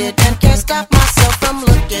see it and can't stop myself from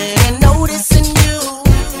looking and noticing you,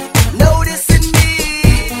 noticing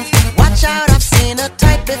me. Watch out, I've seen a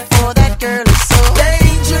type before. That girl is so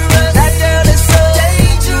dangerous. That girl is so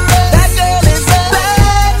dangerous. That girl is a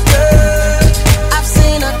bad girl. I've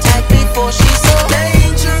seen a type before. She's so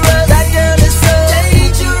dangerous. That girl is so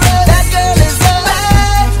dangerous. That girl is a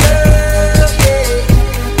bad girl. Yeah.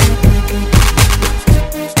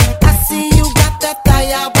 I see you got that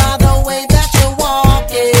thigh out by the way that you're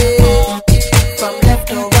walking. From left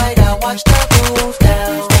to right, I watched her move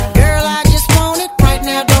down. Girl, I just want it right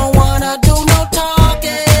now. Don't wanna do no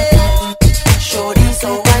talking. Shorty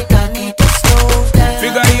so right, I need to slow down.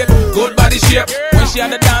 Figure eight, good body shape. When she on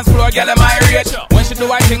the dance floor, girl, am I rate. When she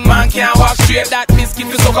do I think man can't walk straight. That biscuit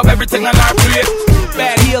to soak up everything on our plate.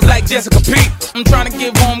 Bad heels like Jessica Pete. I'm trying to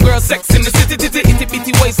give homegirl sex in the city. Itty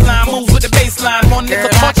bitty waistline moves with the baseline. One Girl,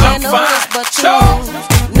 little touch, I I'm can't fine. notice but you.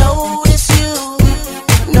 Notice you,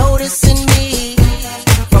 noticing me.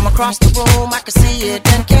 From across the room, I can see it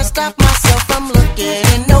and can't stop myself from looking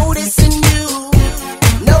and noticing you,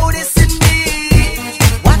 noticing me.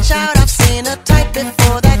 Watch out, I've seen a type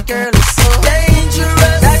before. That girl is so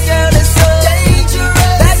dangerous. That girl is so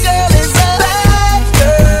dangerous. That girl is a bad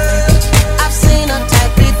girl. I've seen a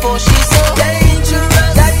type before. She's so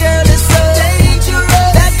dangerous. That girl is so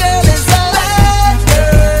dangerous. That girl is a bad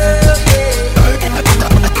girl.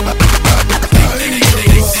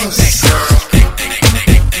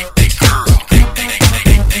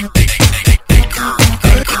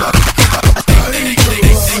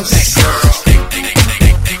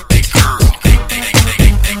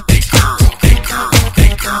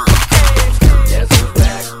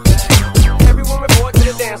 Everyone report to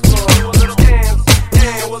the dance floor. Do a little dance,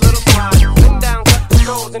 do a little slide. Bend down, touch the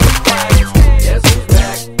toes and do right. Yes, who's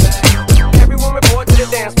back? Everyone report to the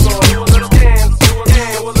dance floor. Do a little dance, do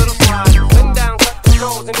a little slide. Bend down, touch the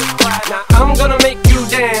toes and do right. Now I'm gonna make you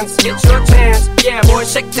dance, get your chance. Yeah, boy,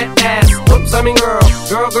 shake that ass. Oops, I mean girl,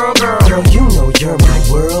 girl. Girl, you know you're my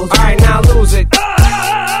world. All right, now lose it.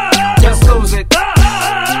 Just lose it.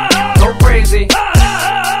 Go crazy.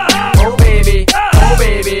 Oh baby,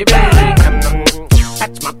 baby.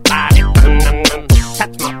 Touch my body,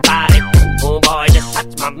 touch my body. Oh boy, just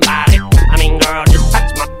touch my body. I mean, girl, just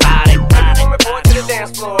touch my body. Everyone report to the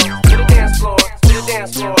dance floor, to the dance floor, to the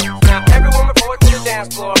dance floor. Now everyone report to the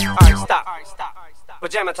dance floor. All right, stop.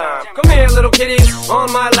 Pajama time. Come here, little kitties,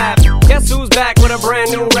 on my lap. Guess who's back with a brand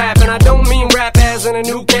new rap? And I don't mean rap as in a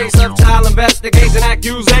new case of child investigation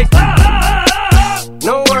accusation.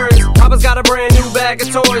 No worries, Papa's got a brand new bag of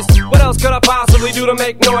toys. What else could I possibly do to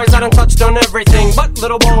make noise? I done touched on everything but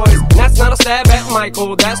little boys. And that's not a stab at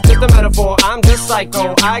Michael, that's just a metaphor. I'm just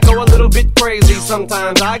psycho, I go a little bit crazy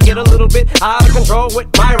sometimes. I get a little bit out of control with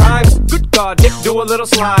my rhymes. Good God, dip, do a little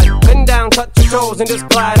slide. Bend down, touch your toes and just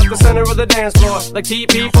glide up the center of the dance floor. Like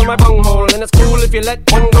TP from my bunghole, and it's cool if you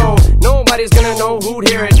let one go. Nobody's gonna know who'd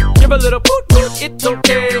hear it. Give a little poot, it's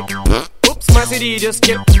okay. Oops, my CD just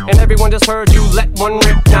skipped, and everyone just heard you let one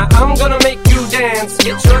rip. Now I'm gonna make you dance,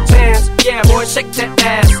 get your chance. Yeah, boy, shake that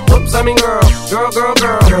ass. Oops, I mean girl. Girl,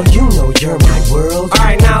 you know you're my world. All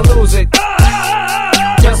right, now lose it.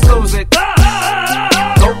 Just lose it.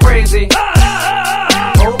 Go crazy.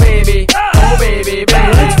 Oh baby, baby.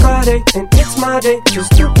 It's Friday and it's my day,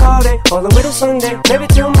 just to party all the way to Sunday, maybe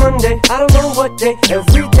till Monday. I don't know what day.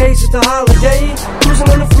 Every day's just a holiday. Cruising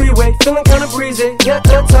on the freeway, feeling kinda breezy. Got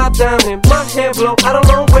the top down and my hair blow. I don't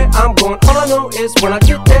know where I'm going. All I know is when I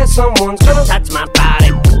get there, someone's gonna touch my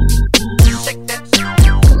body. Shake that.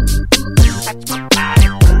 Touch my body.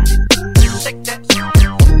 Shake that. Touch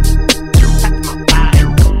my body.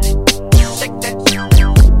 Shake that.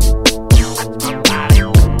 Touch my body.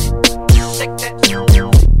 Shake that.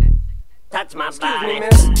 Touch my body. Excuse me,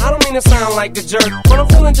 miss. I don't mean to sound like a jerk, but I'm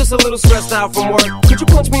feeling just a little stressed out from work. Could you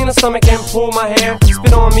punch me in the stomach and pull my hair?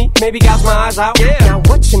 Spit on me, maybe gouge my eyes out. Yeah. Now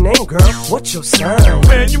what's your name, girl? What's your sign?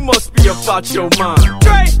 Man, you must be about your mind.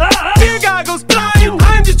 Dre, dear goggles blind.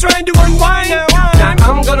 I'm just trying to unwind. Now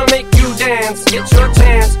I'm gonna make you dance, get your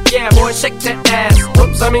chance. Yeah, boy, shake that ass.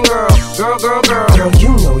 Oops, I mean girl. Girl,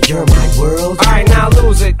 you know you're my world. All right, now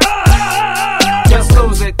lose it. Just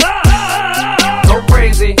lose it. Go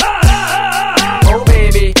crazy. Oh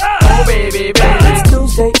baby, baby. It's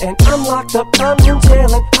Tuesday and I'm locked up, I'm in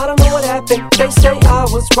jail and I don't know what happened. They say I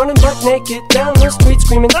was running butt naked down the street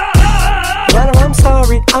screaming. But I'm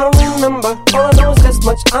sorry, I don't remember. All I know is this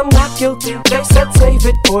much, I'm not guilty. They said save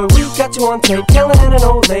it, boy, we got you on tape, yelling at an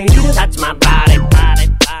old lady. Touch my body.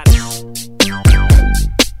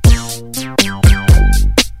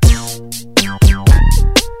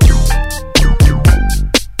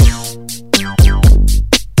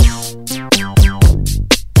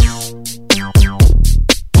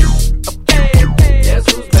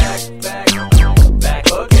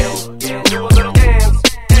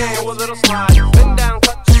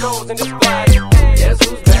 toes and just glide. Guess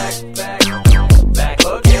who's back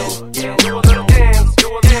again? Yeah, do a little dance, do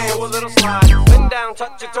a little slide. Bend down,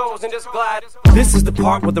 touch your toes and just glide. This is the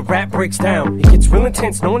part where the rap breaks down. It gets real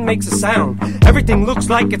intense, no one makes a sound. Everything looks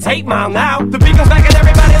like it's 8 Mile now. The beat comes back and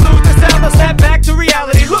everybody loses sound. They'll snap back to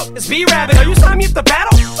reality. Look, it's B-Rabbit. Are you signing me up to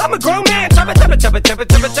battle? I'm a grown man. Chubba, chubba, chubba, chubba,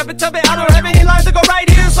 chubba, chubba, chubba. I don't have any lines to go right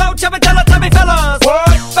here, so chubba, chubba, chubby fellas. What?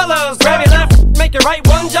 Fellas, grab your left, make your right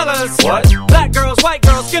one jealous. What? Black girls, white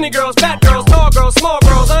girls, skinny girls, fat girls, tall girls, small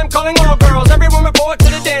girls. I'm calling all girls. Everyone report to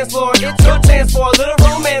the dance floor. It's your chance for a little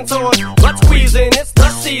romance or let's squeeze in. It's the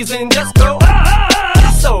season. Just go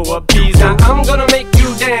so appeased. Now I'm gonna make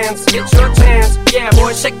you dance. It's your chance. Yeah,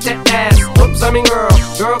 boy, shake that ass. Oops, I mean girl.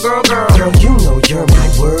 Girl, you know you're my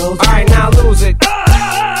world. Alright, now lose it.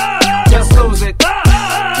 Just lose it.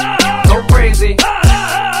 Go crazy.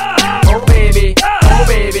 Oh baby,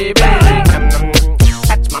 baby.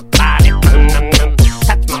 Touch my body.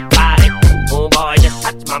 Touch my body. Oh boy, just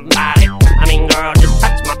touch my body. I mean girl, just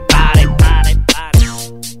touch my body.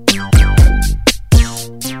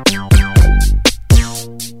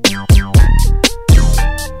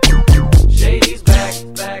 Shady's back.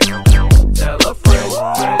 Tell a friend.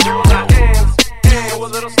 Do a dance, and a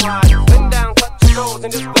little slide. Bend down, touch your toes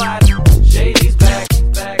and just glide. Shady's back.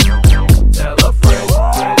 Tell a friend.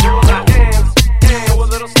 Do a dance, and a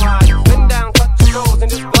little slide. Bend down, touch your toes and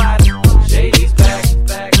just glide. Shady's back.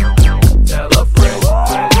 Tell a friend.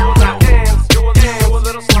 Do a dance, and a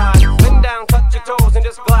little slide. Bend down, touch your toes and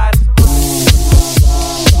just glide.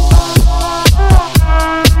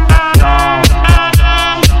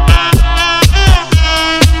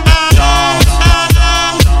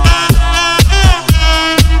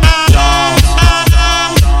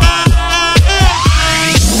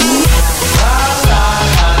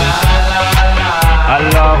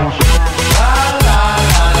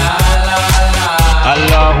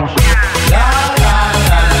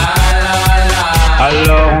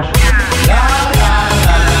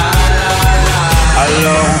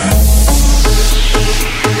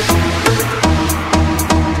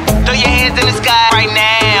 Throw your hands in the sky right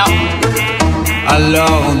now.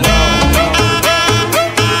 Alone. Throw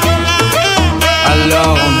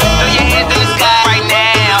your hands in the sky right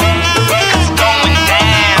now. 'Cause it's going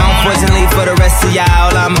down. Unfortunately for the rest of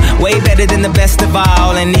y'all, I'm way better than the best of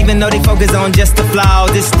all. And even though they focus on just the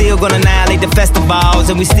flaws, it's still gonna annihilate the festivals.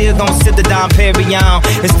 And we still gonna sip the Dom Perignon.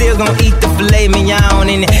 And still gonna eat the filet mignon.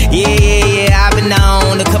 And yeah, I've been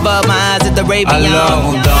known to cover up my eyes at the Rabion.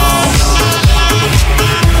 Alone, dog.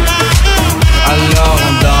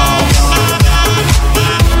 Alone, dog.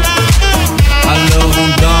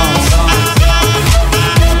 Alone, dog.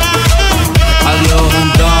 Alone,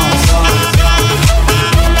 dog.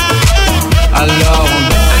 Alone.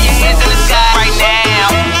 Throw your hands in the sky right now.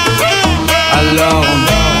 Alone.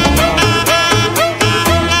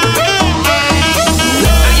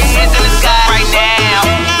 Throw your hands in the sky right now.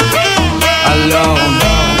 Alone.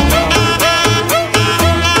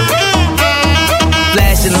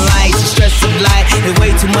 Flashing lights, stress of light. There's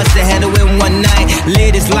way too much to handle in one night.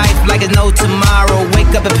 Live this life like it's no tomorrow.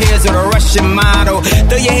 Wake up appears with a Russian model.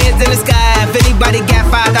 Throw your hands in the sky if anybody got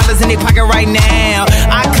 $5 in their pocket right now.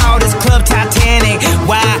 I call this club Titanic.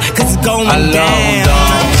 Why? 'Cause it's going down.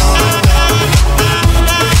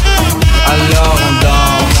 Alone,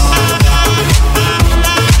 dog.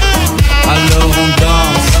 Alone,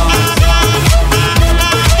 dog.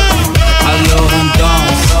 Alone, dog.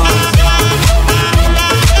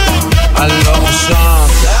 Alone, chante.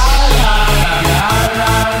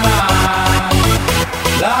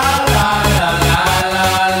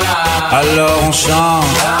 Alors on chante.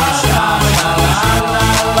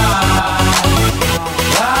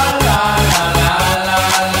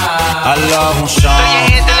 Alors on chante. Throw your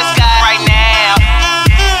hands in the sky right now.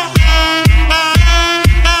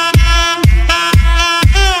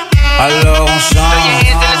 Alors on chante. Throw your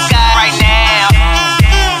hands in the sky right now.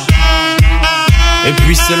 Et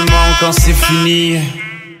puis seulement quand c'est fini.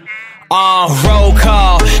 Roll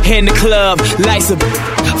call in the club, lights up,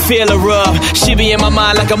 feel a rub. She be in my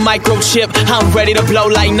mind like a microchip. I'm ready to blow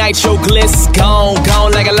like nitro gliss.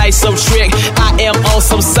 Gone like a light so trick. I am on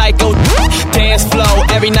some psycho dance flow.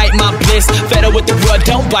 Every night my bliss. Fed up with the blood,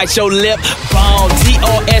 don't bite your lip. Bone,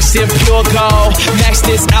 DOS in pure gold. Max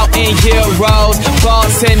this out in heroes.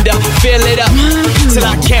 Bartender, fill it up till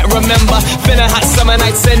I can't remember. Feeling hot summer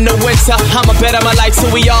nights in the winter. I'ma better my life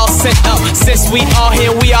till we all sent up. Since we all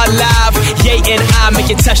here, we are live. Yay and I make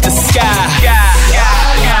it touch the sky.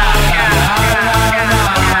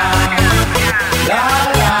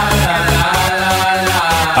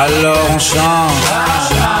 Alors on chante.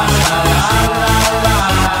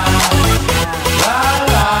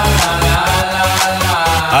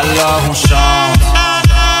 alors on chante.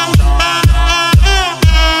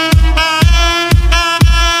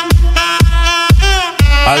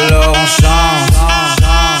 Alors on chante.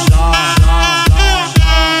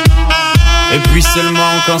 Et puis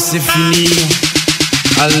seulement quand c'est fini,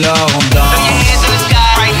 alors on danse.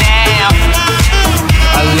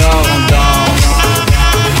 Alors on danse.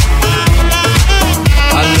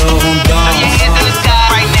 Alors on danse.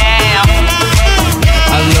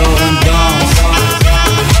 Alors on danse.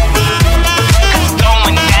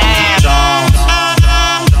 Chante.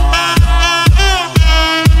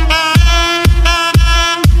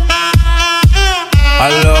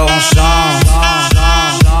 Alors on chante.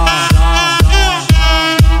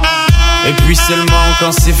 Et puis seulement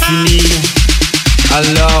quand c'est fini,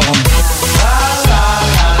 alors on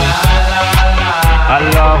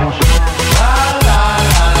alors on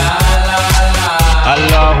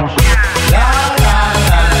alors on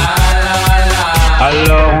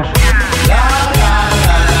alors on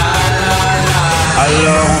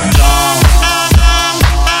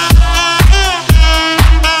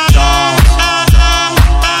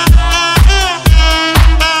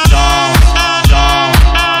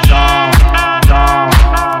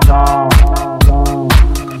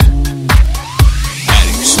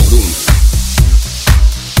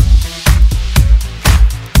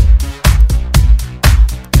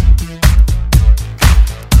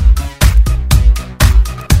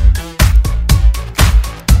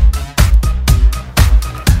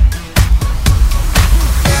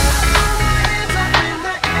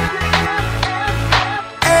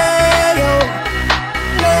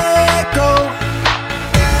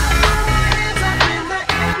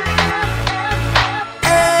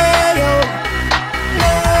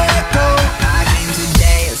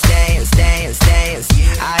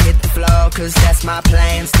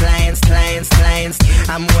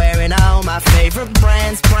I'm wearing all my favorite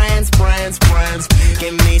brands.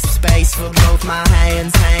 Give me some space for both my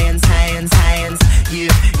hands. You,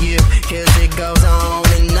 cause it goes on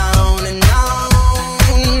and on and on.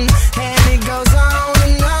 And it goes on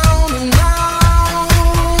and on and on.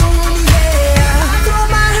 Yeah, I throw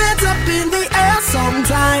my hands up in the air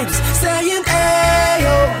sometimes, saying,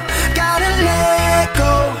 ayo, gotta let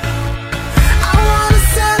go. I wanna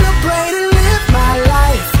celebrate and live my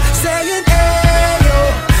life, saying, ayo,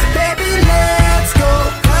 baby, let's go.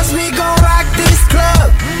 Cause we gon' rock this club,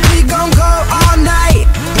 we gon' go all night,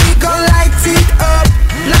 we gon' light it up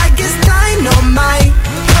like it's dynamite.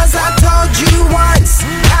 Cause I told you once,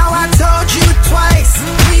 now I told you twice,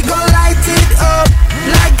 we gon' light it up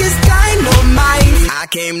like it's dynamite. I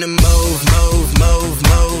came to move.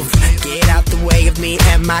 Get out the way of me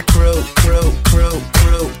and my crew.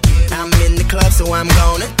 I'm in the club, so I'm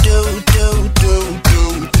gonna do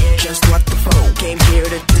just what the folk came here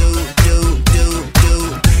to do.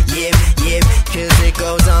 Yeah, cause it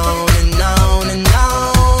goes on and on and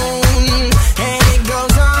on. And it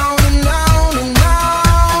goes on and on and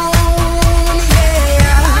on.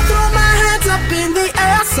 Yeah, I throw my hands up in the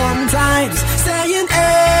air sometimes, saying,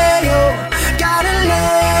 ayo, gotta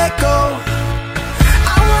let go.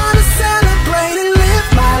 I wanna celebrate and live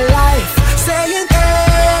my life, saying,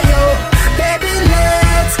 ayo, baby,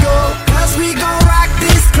 let's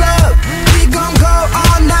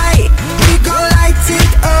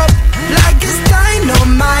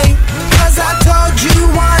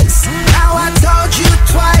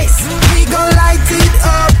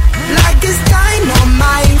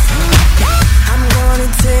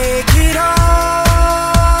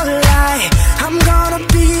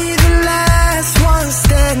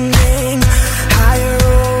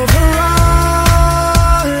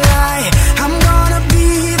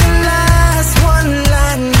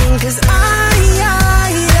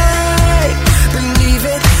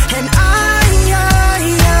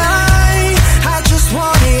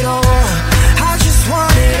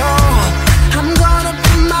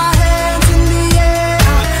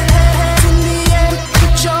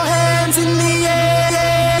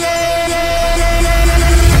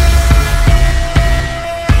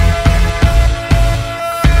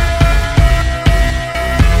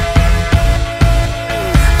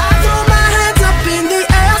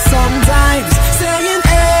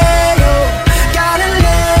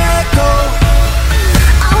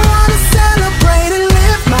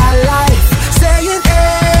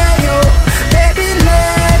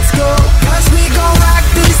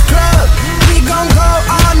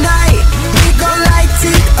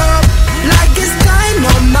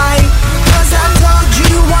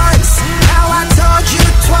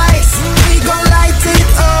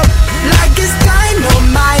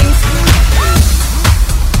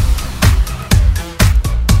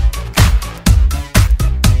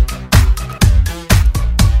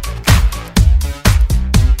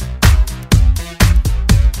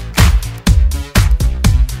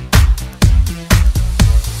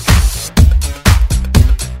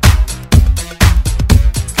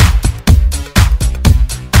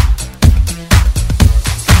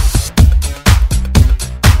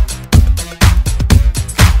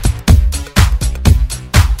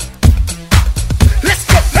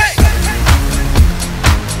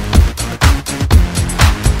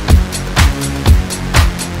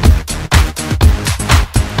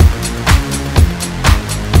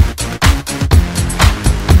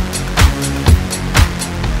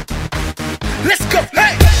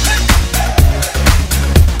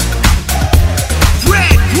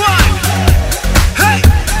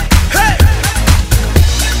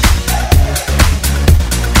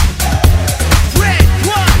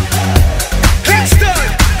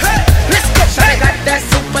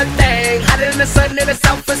the sun in the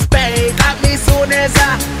south of Spain. Got me soon as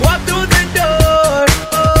I walk through the door.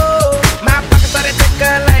 Oh, my pocket started take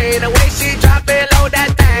a lane. The way she drop it low,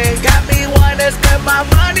 that thing got me wanna spend my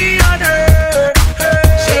money on her.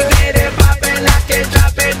 She get it poppin', lock it,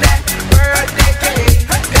 droppin' that birthday cake.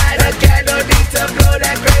 Got a candle, need to blow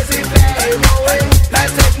that crazy flame away. I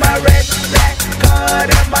take my red, black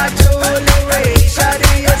card and my jewelry.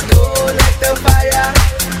 Shawty is cool like the fire,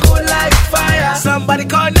 cool like fire. Somebody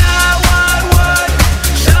call 911.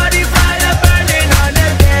 Shawty fire burning on the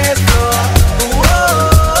dance floor.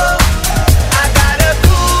 Whoa, I gotta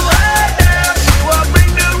cool her down. She won't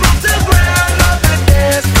bring the room to ground on the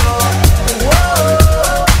dance floor.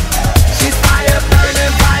 Whoa, she's fire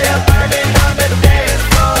burning on the dance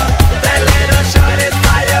floor. That little shorty's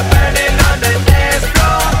fire burning on the dance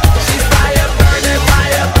floor. She's fire burning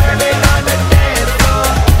on the dance floor.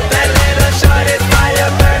 That little shorty's fire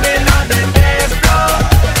burning on the dance floor.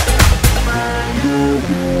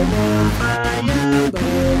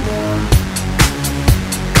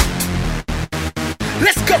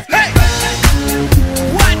 Let's go, hey!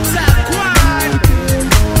 What's up, Quan?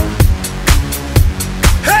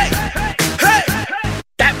 Hey, hey!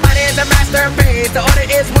 That body is a masterpiece. The order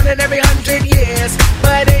is 1 in every 100 years.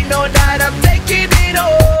 But ain't no doubt I'm taking it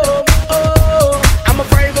home. Oh, I'm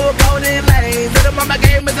afraid of golden lanes. Little mama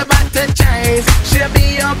game is about to change. She'll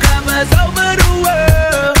be on covers over the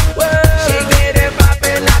world. She get it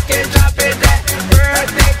poppin', lock it, drop it, that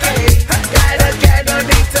birthday cake. Got a candle,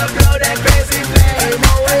 need to blow that crazy flame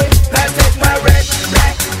away. I take my red,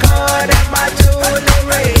 black card and my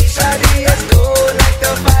jewelry. Shawty is cool like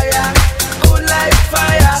the fire, cool like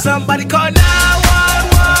fire. Somebody call 911.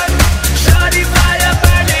 Shawty fire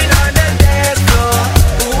burning on the dance floor.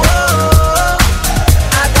 Whoa,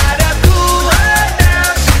 I gotta cool her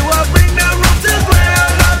down. She won't bring the room to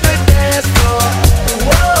ground on the dance floor.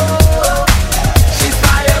 Whoa, she's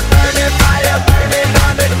fire burning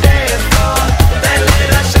on the dance floor. That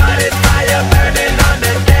little shorty's fire burning on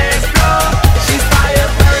the dance floor. She's fire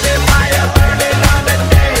burning on the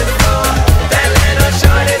dance floor. That little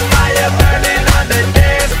shorty's fire burning on the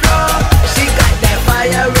dance floor. She got that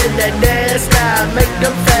fire in the dance style, make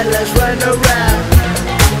them fellas run around.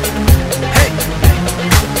 Hey,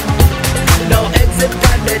 no exit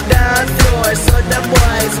on the dance floor, so the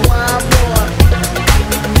boys want more.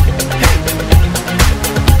 Hey,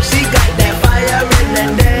 she got that fire in the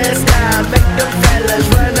dance style, make them fellas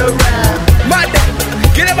run around. Monday,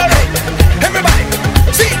 get him alright, everybody,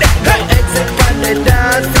 see that. Hey, no exit on the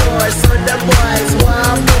dance floor, so the boys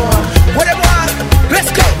want more. What they want?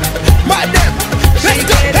 Let's go, Monday, let's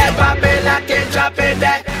go. Hey, poppin', lock it, droppin'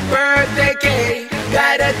 that birthday cake.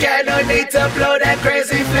 Got a candle, need to blow that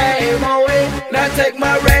crazy flame away. Now take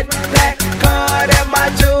my red, black card and my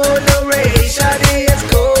jewelry. Shawty is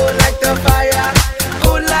cool like the fire,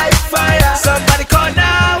 cool like fire. Somebody call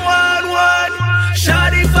 911.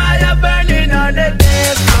 Shawty fire burning on the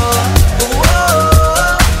dance floor.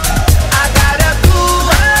 Whoa, I gotta cool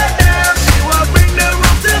her down. She won't bring the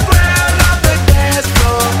room to ground on the dance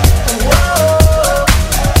floor. Whoa,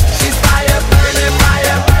 she's fire burning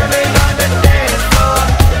on the dance floor.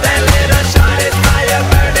 That little shorty's fire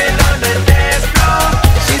burning on the dance floor.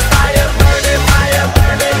 She's fire burning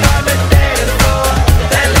on the dance floor.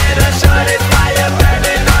 That little shorty's fire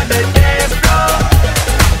burning on the dance floor.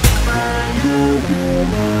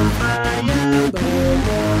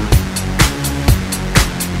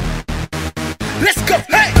 Let's go,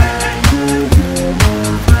 hey!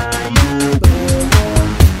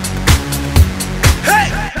 Hey!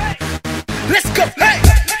 Let's go, hey!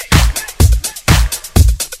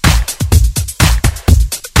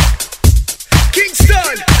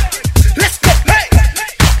 Kingston! Let's go, hey!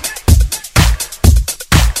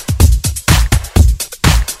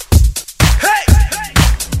 Hey!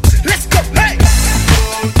 Let's go, hey! Go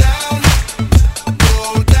down, go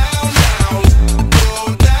down, down, go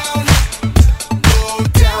down, go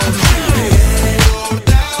down, go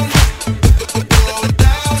down, go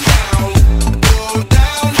down, down, go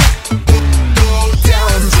down, go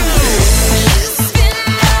down. Spin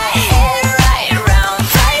my head right round,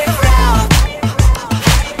 right round.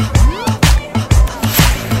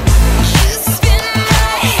 Spin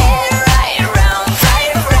my head right round,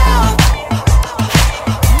 right round.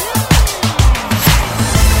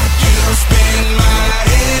 You spin my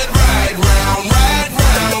head right round,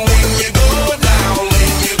 when you go down,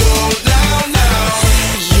 when you go down, down.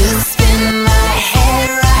 You spin my head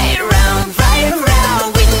right round,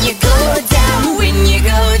 when you go down, when you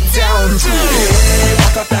go down.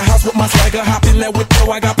 Walk out the house with my swagger, hop in there with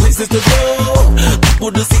yo, I got places to go.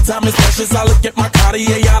 People to see, time is precious. I look at my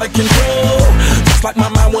Cartier out of control. Just like my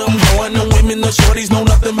mind where I'm knowing the women, the shorties know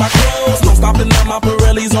nothing but clothes. No stopping at my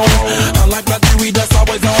Pirelli's on. Unlike my jewelry that's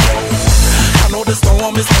always on. I know the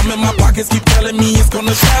storm is coming, my pockets keep telling me it's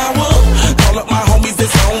gonna shower. Call up my homies,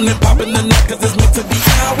 it's on and popping the neck cause it's meant to be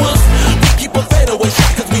ours. We keep a fadeaway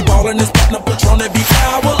shot cause we ballin' this platinum Patron every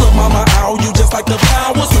hour. Look mama, ow, you just like the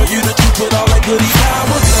flowers. Show you the truth with all that goody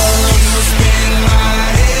powers. You spin my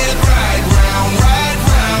head right round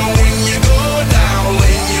when you go down,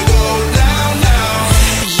 when you go down, down.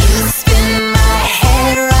 You spin my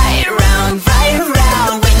head right round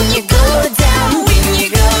when you go down, when you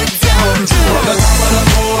go down. From the top of the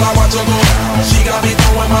pole, I watch her go. She got me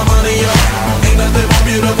throwing my money up. Ain't nothing more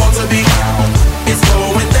beautiful to be. It's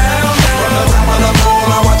going down, down. From the top of the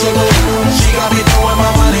pole, I watch her go. She got me throwing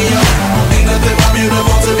my money up. Ain't nothing more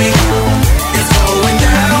beautiful to be. It's going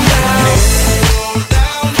down, down.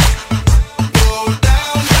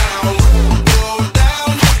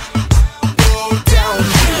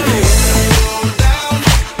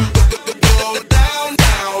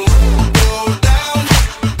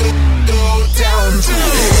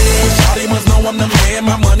 I'm the man,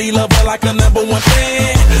 my money lover like a number one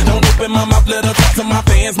fan. Don't open my mouth, let her talk to my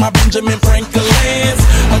fans. My Benjamin Franklin's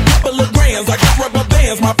a couple of grands, I got rubber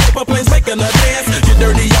bands. My paper planes making a dance. Get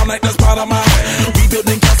dirty all night, that's part of my. We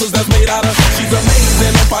building castles that's made out of. She's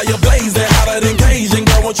amazing, on fire blazing, hotter than Cajun.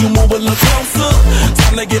 Girl, won't you move a little closer?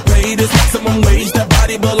 Time to get paid, it's maximum wage. That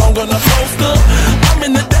body belong on a poster. I'm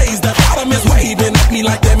in the days, that bottom is waving at me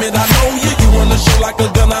like damn it, I know you. You run the show like a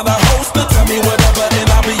gun out of holster. Tell me whatever and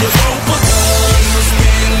I'll be your gopher.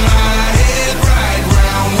 Spin my head right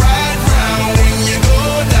round when you go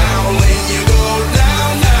down, when you go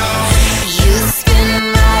down, down. You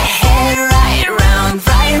spin my head right round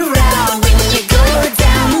when you go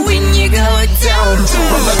down, when you go down.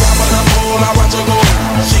 From the top of the pole, I watch her go.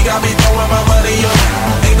 She got me throwing my money up.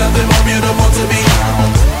 Ain't nothing more beautiful to me.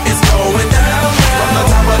 It's going down, down. From the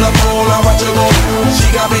top of the pole, I watch her go. She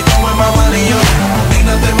got me throwing my money up. Ain't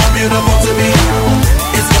nothing more beautiful to me.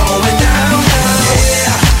 It's going down, down.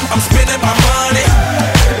 Yeah, I'm spending my money.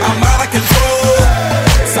 I'm out of control.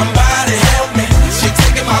 Somebody help me. She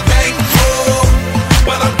taking my bankroll,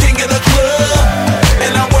 but I'm king of the club,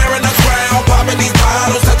 and I'm wearing a crown, popping these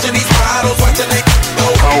bottles, touching these bottles, watching they go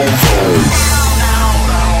home.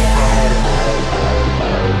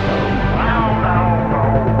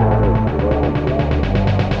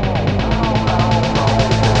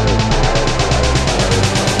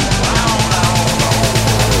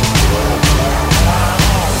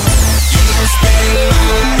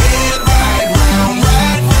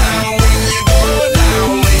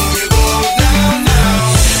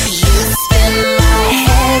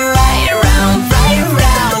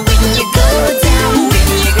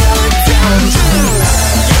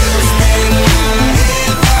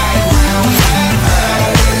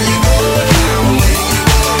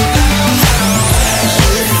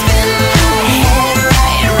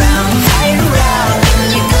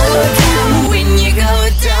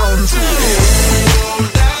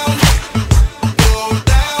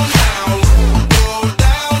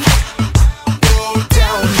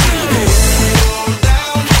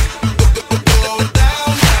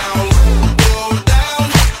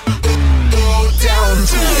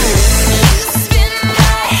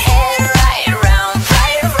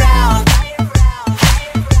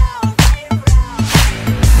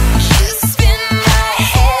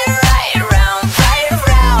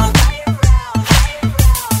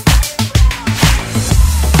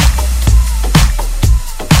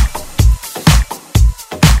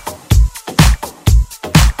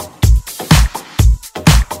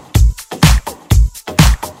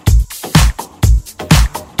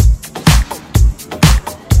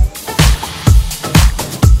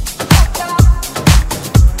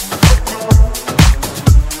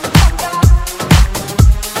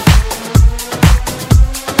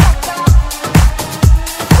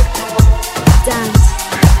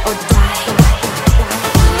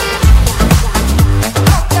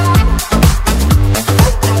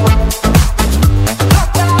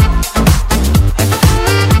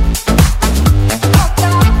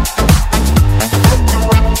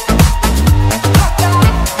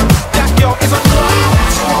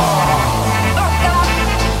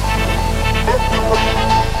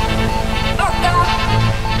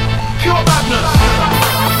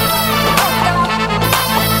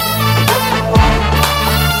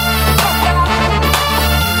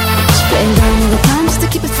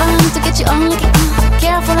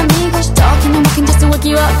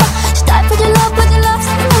 you up. Start with your love,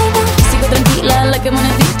 sigo tranquila, like I'm on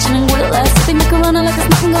a beach in Anguilla. Sipping the Corona like there's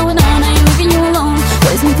nothing going on. I ain't leaving you alone.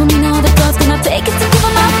 Waiting for me now, the God's gonna take it to give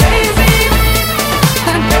 'em my baby,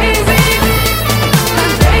 my baby.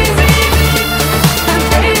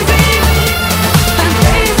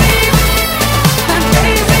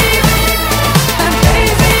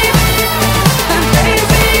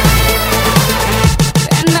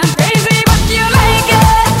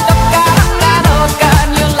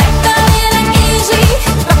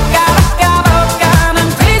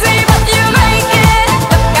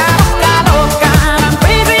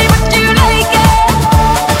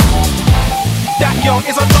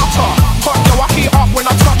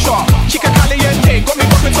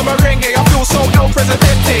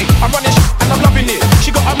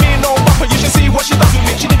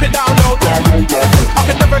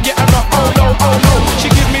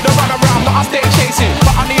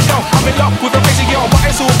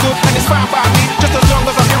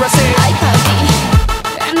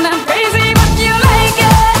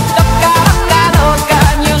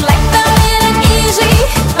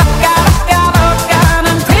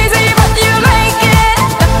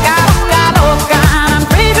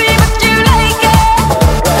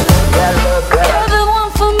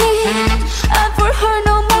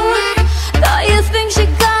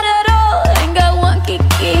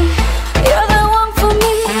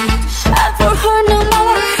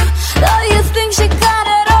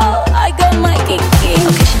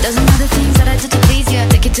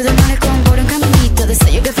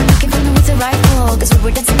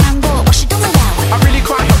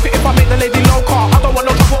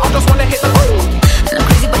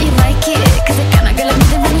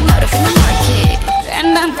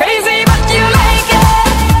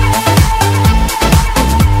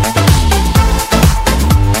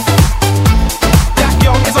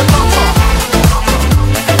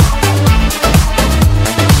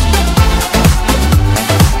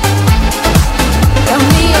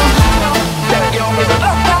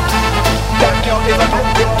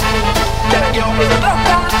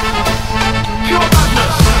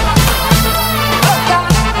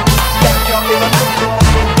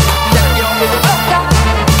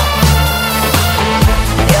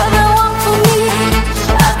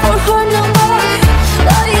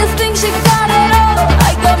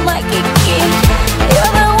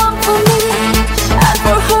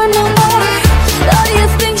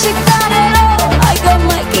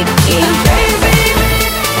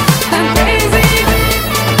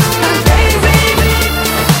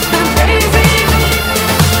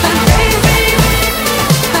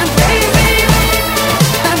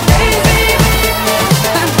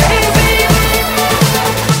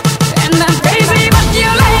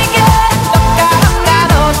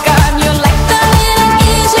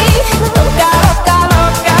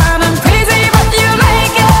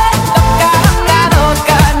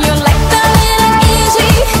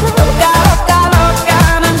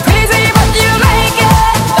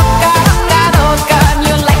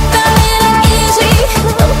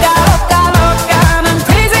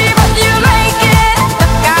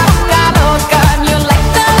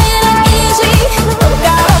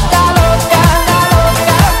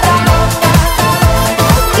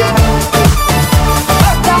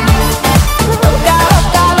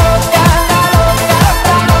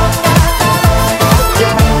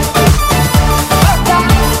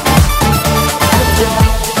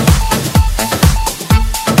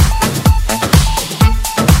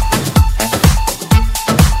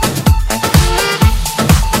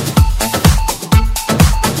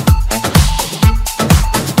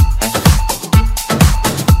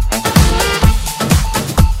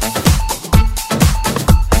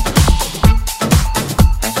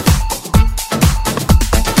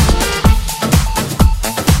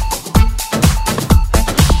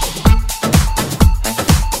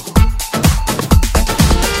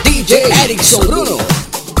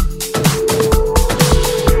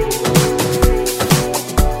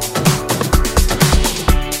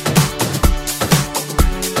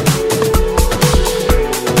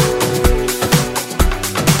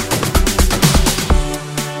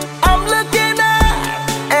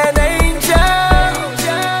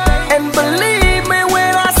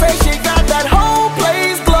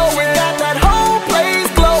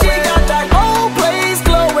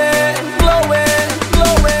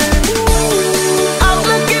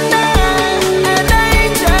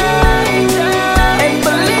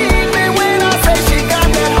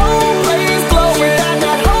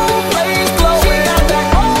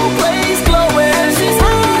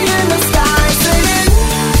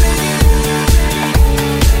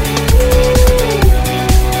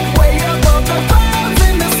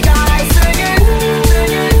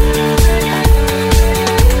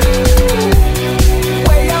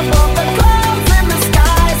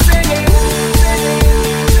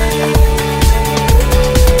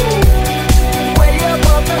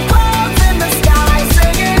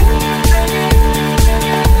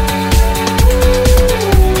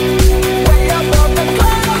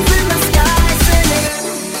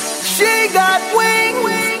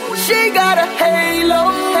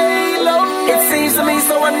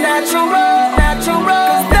 unnatural, natural.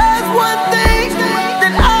 'Cause there's one thing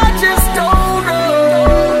that I just don't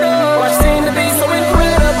know. Why she seemed to be so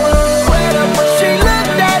incredible, incredible. She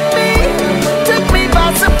looked at me, took me by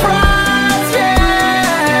surprise,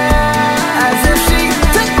 yeah. As if she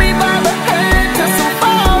took me by the hand to some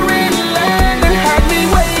foreign land and had me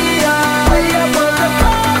way up on the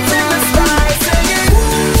clouds in the sky singing.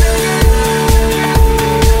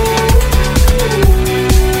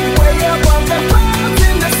 Way up on the clouds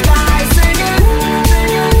in the sky singing.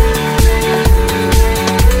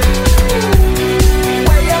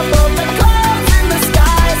 Way up on the clouds in the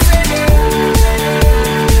sky singing.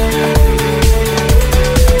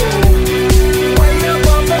 Way up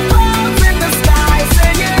on the clouds in the sky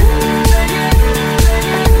singing.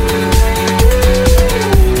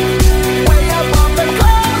 Way up on the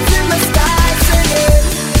clouds in the sky singing.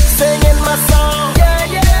 Singing my song,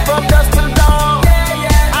 from dusk till dawn.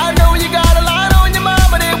 I know you got a lot on your mind,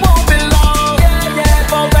 but it won't be long.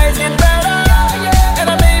 Before things get better, and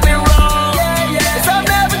I may be wrong. Some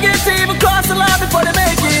never get to even cross the line before they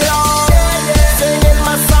make it on. Singing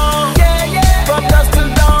my song, from dusk till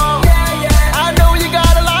dawn. I know you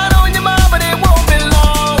got a lot on your mind, but it won't be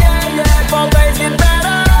long. Before things get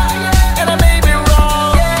better, and I may be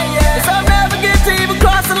wrong. Some never get to even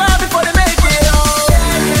cross the line before they make it on.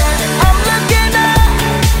 I'm looking at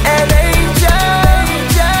an angel,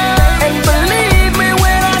 and believe me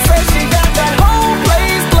when I say she got that whole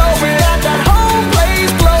place glowing, got that whole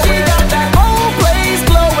place glowing, got that whole place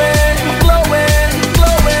glowing, glowing,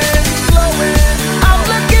 glowing, glowing. I'm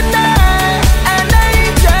looking at an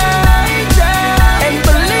angel, and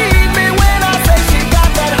believe me when I say she got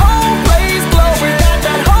that whole place glowing, got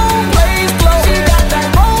that whole place glowing, got that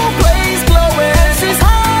whole place glowing. And she's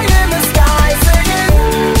high in the sky singing.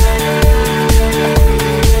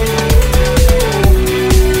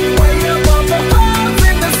 Way up on the clouds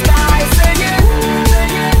in the sky singing.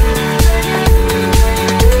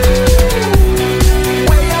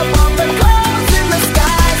 Way up on the clouds in the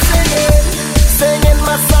sky singing. Singing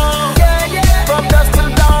my song, from dusk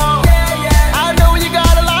till dawn. I know you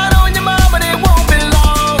got a lot on your mind, but it won't be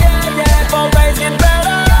long. Before things get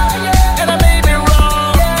better, and I may be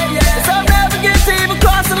wrong. Some never get to even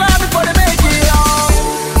cross the line before they make it on.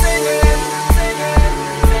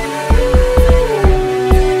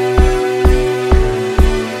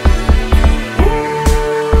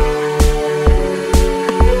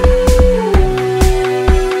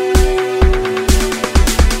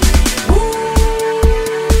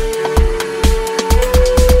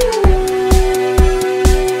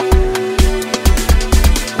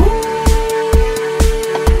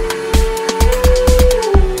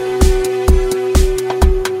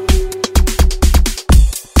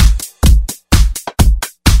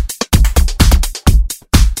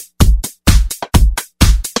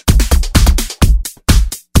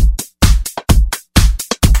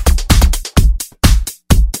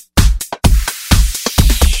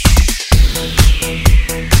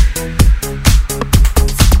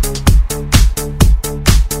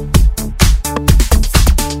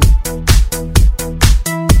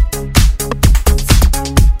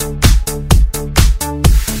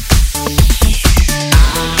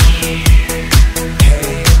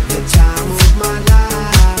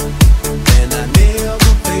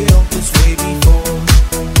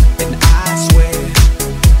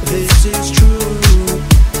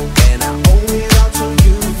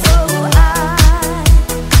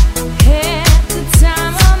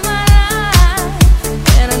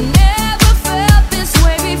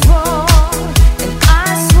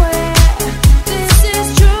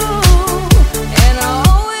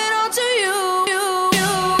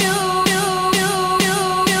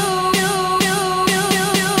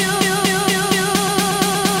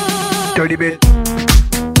 Dirty bit.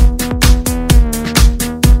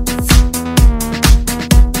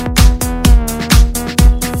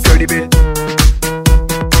 Dirty bit.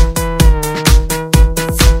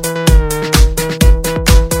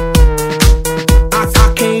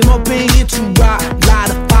 I came up in here to rock,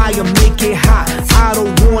 light a fire, make it hot. I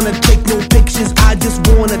don't wanna take no pictures, I just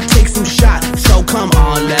wanna take some shots. So come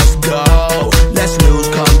on, let's go, let's lose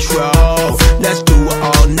control. Let's do it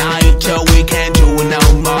all night till we can't do it no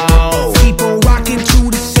more. Keep on rocking.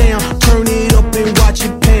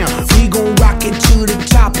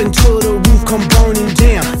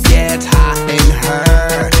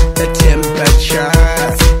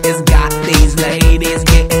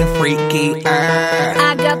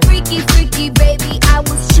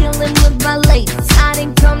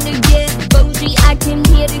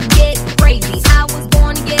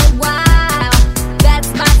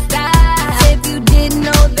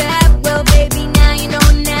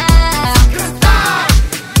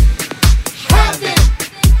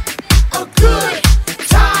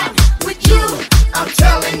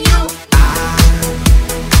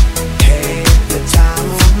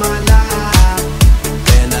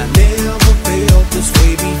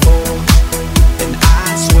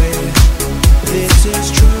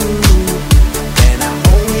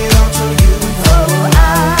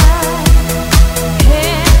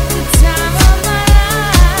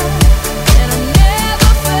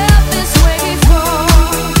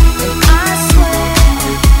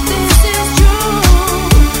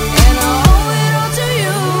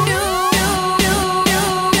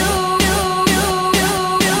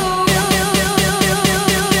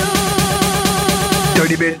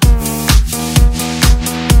 bit.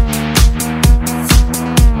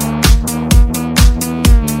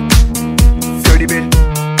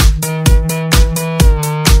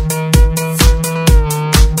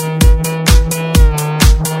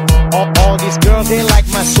 All these girls, they like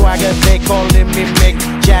my swagger. They calling me Mick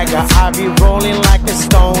Jagger. I be rolling like a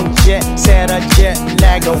stone jet, set a jet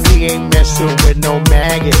lagger. We ain't messing with no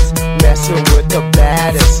maggots, messing with the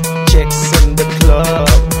baddest chicks in the club.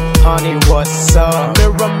 Honey, what's up?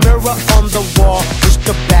 Mirror, mirror on the wall, who's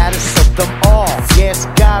the baddest of them all? Yeah, it's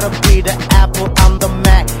gotta be the Apple, I'm the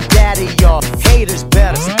Mac. Daddy, y'all haters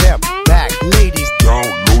better step back. Ladies,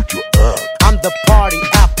 download your app. I'm the party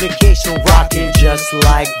application rocking just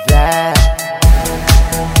like that.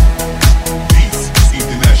 This is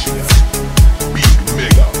International Big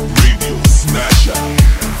Mega Radio Smasher.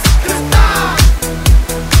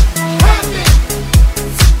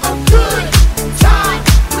 A good time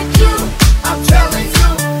with you, I'm telling you.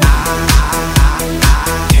 I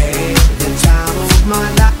had the time of my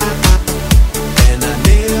life, and I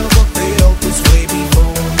never felt this way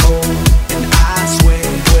before. And I swear,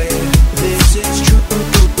 this is true,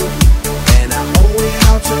 and I owe it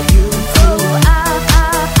all to you.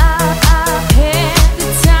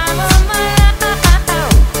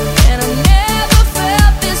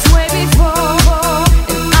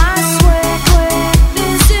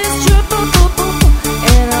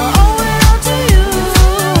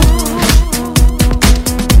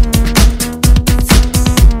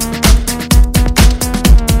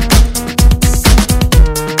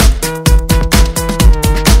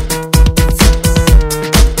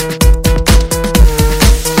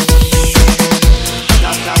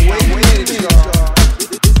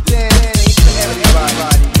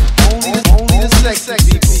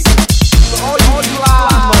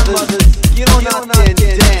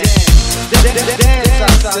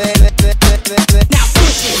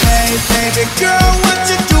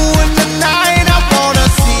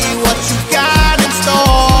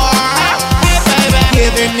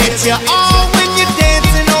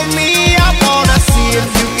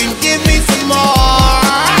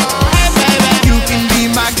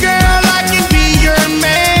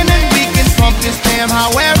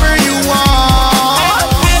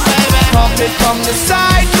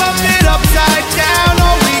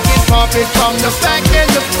 From the back and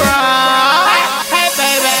the front. Hey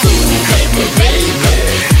baby, baby, baby,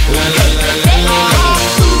 la la la la la.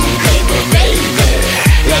 Baby, baby,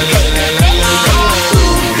 la la la la la.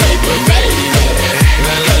 Baby, baby,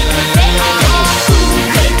 la la la la la.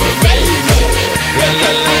 Baby, baby, la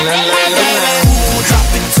la la la la. Drop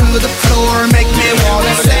it to the floor, make me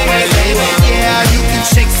wanna say, baby. Yeah, you can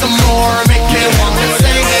shake some more, make me wanna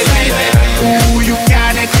say, baby. Ooh, you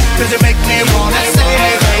got it, 'cause it make me wanna say,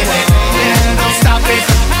 baby. Stop it.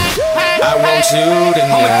 I want you to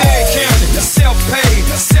know. I'm a dead county, self-paid,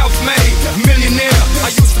 self-made, millionaire. I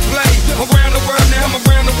used to play around the world, now I'm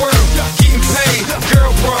around the world, getting paid.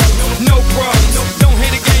 Girl, bro, no problems. Don't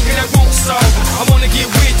hate a gang that won't solve. I wanna get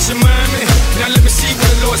with you, mommy. Now let me see where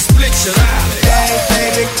the Lord split you out. Hey,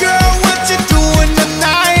 baby girl, what you doing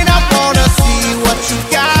tonight? I wanna see what you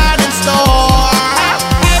got in store.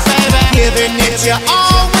 Hey, baby, giving it your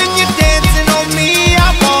all when you're dancing on me. I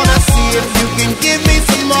wanna see if you can give me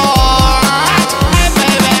some more. Hey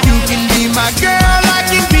baby, you can be my girl, I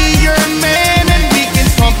can be your man, and we can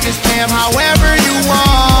pump this jam however you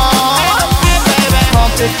want. Hey baby,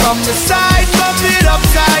 pump it from the side, pump it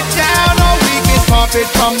upside down, or we can pump it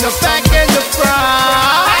from the back and the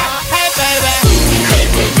front. Hey baby,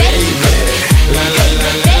 baby, baby, la la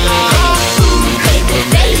la la la. Baby,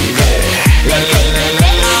 baby, la la la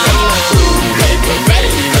la la. Baby,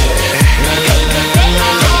 baby, la la la la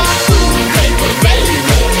la.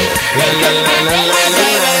 La la la la la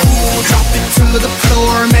la. Ooh, drop it to the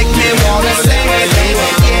floor, make me wanna say, baby.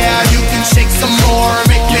 Yeah, you can shake some more,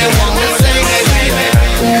 make me wanna say, baby.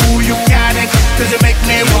 Ooh, you got it, 'cause it make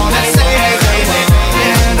me wanna say, baby.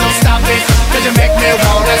 Yeah, don't stop it, 'cause it make me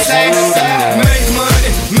wanna say.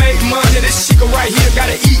 Make money, this chica right here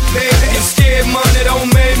gotta eat, baby. Instead money, don't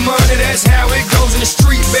make money, that's how it goes in the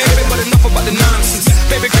street, baby. But enough about the nonsense.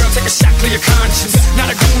 Baby girl, take a shot, clear your conscience. Not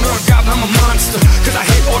a goon or a goblin, I'm a monster. 'Cause I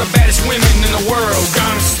hate all the baddest women in the world,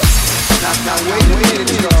 gangsta. Now wait a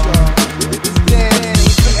minute, y'all. This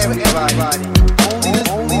is everybody.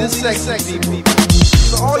 Only the sexy people.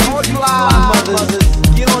 So all you fly mothers,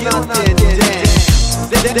 get on out there and dance.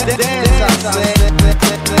 Dance, I say.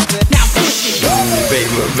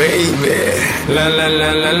 Baby, baby, la la la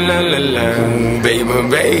la la la la. Baby,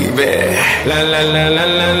 baby, la la la la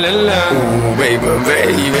la la la. Baby,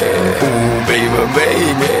 baby, baby, baby,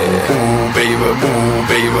 baby, baby,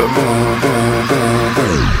 baby,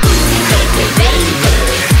 baby.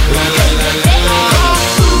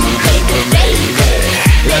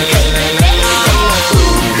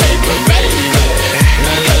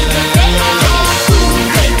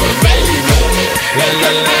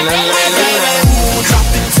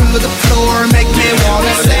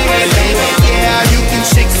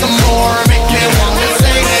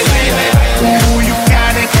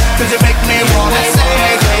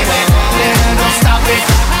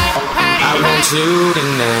 you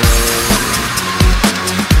tonight.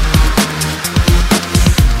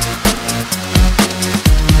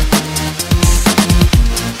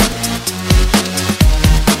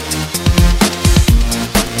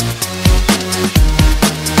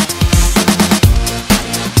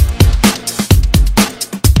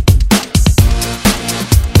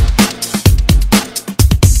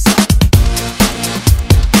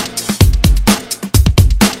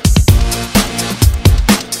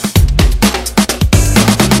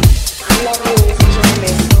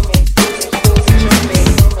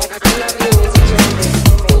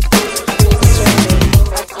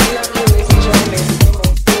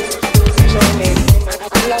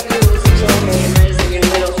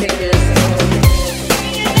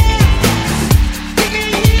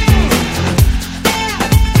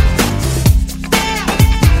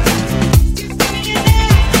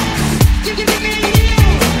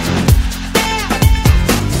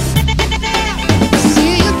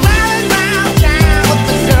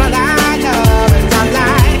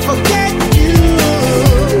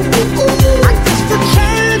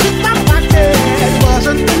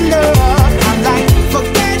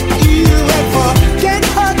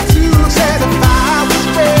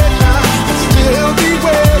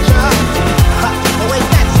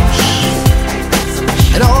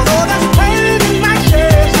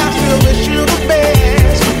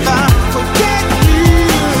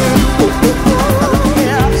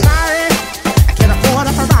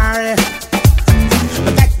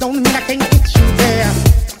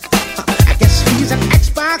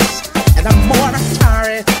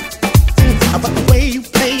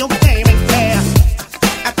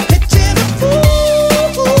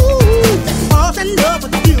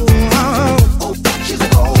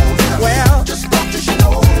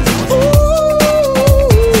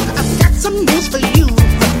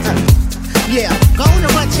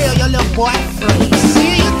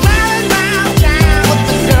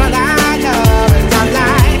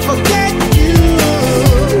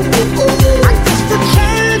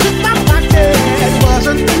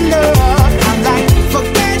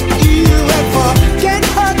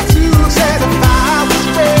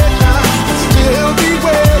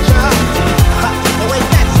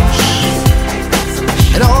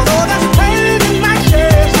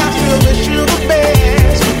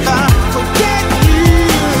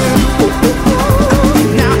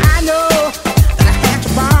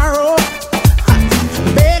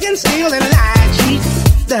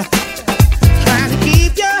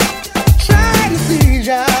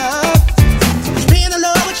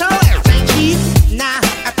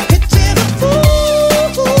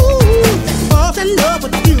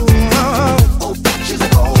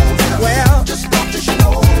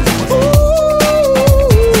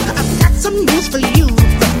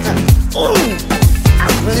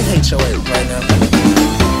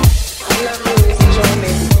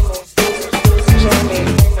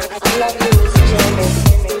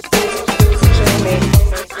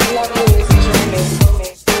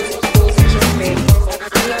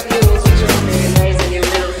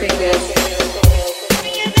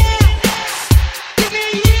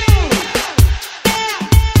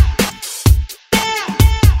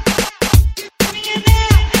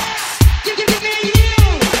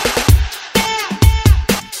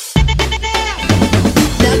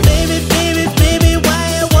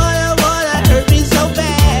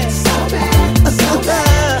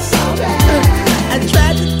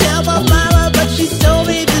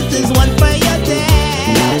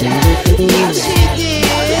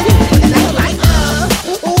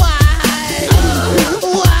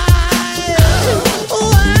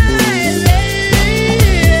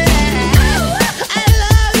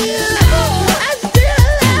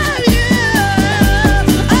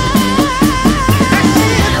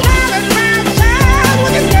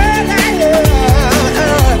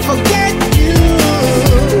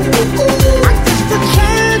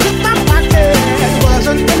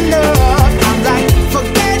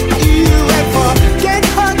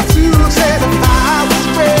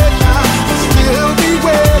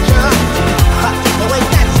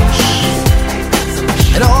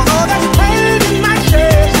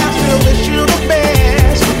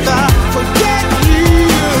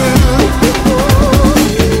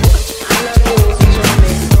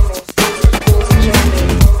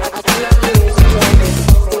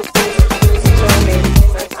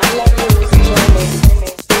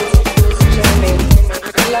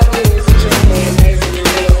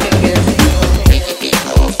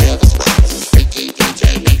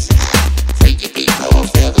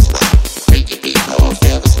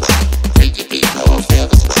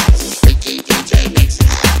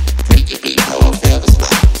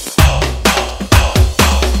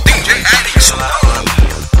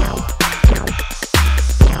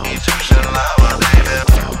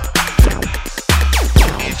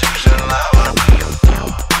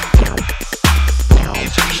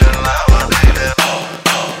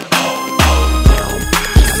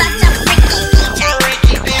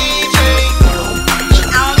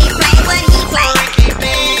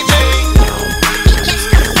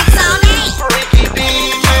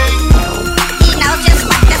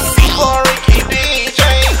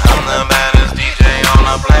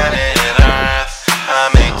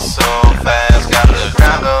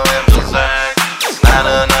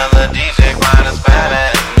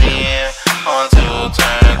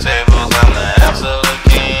 turntables, I'm the absolute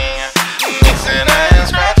king. Mixing and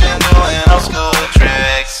scratching, doing old school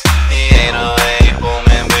tricks. The 808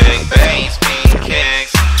 booming, big bass beat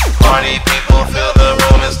kicks. Party people fill the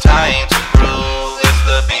room, it's time to groove. It's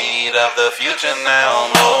the beat of the future now.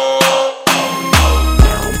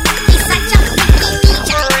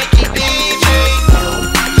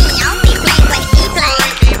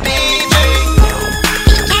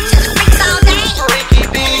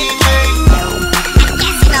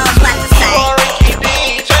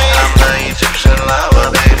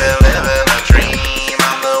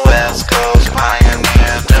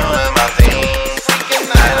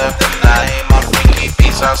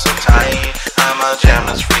 I'm so tight, I'm a jam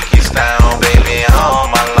this freaky style, baby, all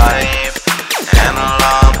my life.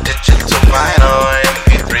 Analog, digital, vinyl,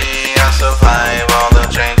 MP3, I survive all the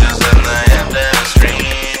changes in the industry.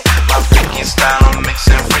 My freaky style,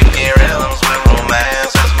 mixing freaky rhythms with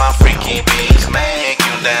romance, as my freaky beats make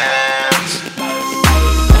you dance.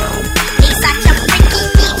 He's such a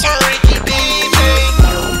freaky DJ. Freaky DJ.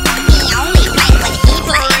 He only play when he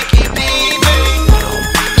play. Freaky DJ.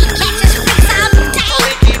 He catches freaks all day.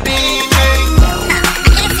 Freaky DJ.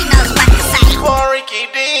 I guess he knows what to say. Freaky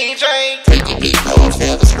DJ. Freaky people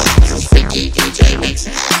fill the spots. Freaky DJ makes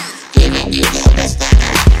it hot. Giving you the best I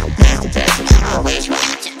got. Past the present, always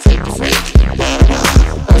watching. Freaky freak.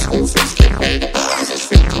 Old school freaks get paid at bars. It's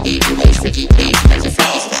freaky DJ makes freaky beats. Makes a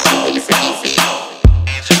freaky style with your freaky feet.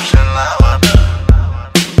 Egyptian lava.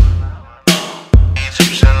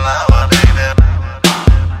 Egyptian lava, baby.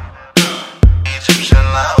 Egyptian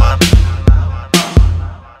lava.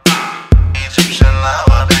 Egyptian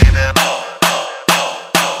lava, baby.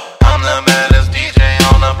 I'm the baddest DJ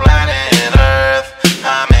on the planet Earth.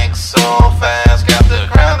 I mix so fast, got the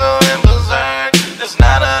crowd going berserk. There's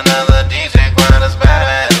not another DJ quite as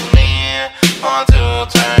bad as me. On two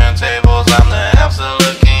turntables, I'm the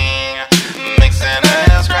absolute king. Mixing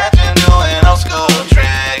and scratching, doing old school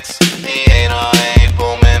tricks. The 808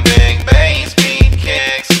 booming, big bass beat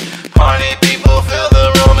kicks. Party people fill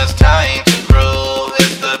the room, it's time to groove.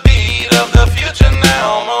 It's the beat of the future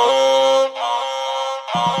now. Move.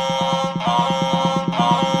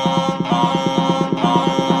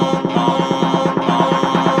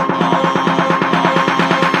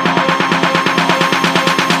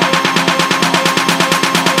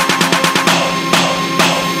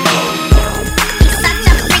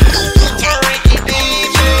 Freaky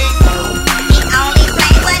DJ. He only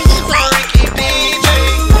play when he play. Freaky DJ.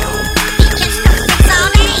 He catch the freaks all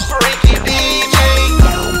day. Freaky DJ.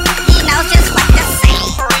 He knows just what to say.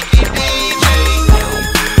 Freaky DJ. Freaky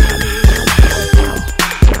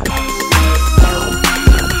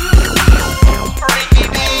DJ. Freaky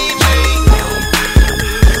DJ. Freaky DJ.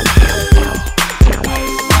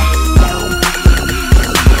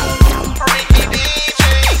 Freaky DJ.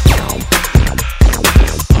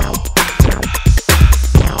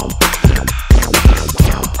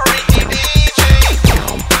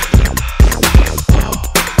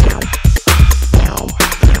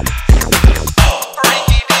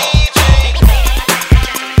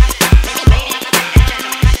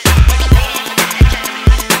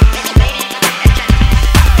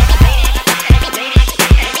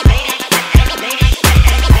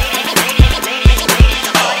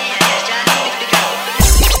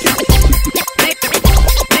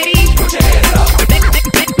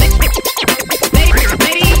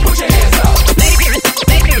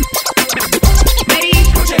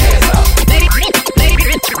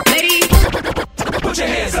 Put your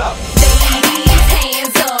hands up.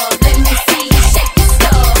 Hands up, let me see you shake your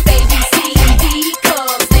stuff. Baby, C and D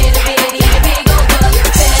cups, little bitty, big over.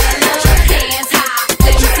 Fella, hands high,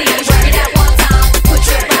 let me see you work it out one time. Put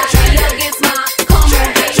your body against mine, come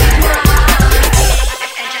on, baby, grind.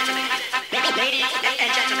 Ladies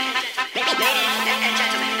and gentlemen, ladies and gentlemen, ladies and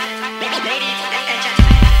gentlemen,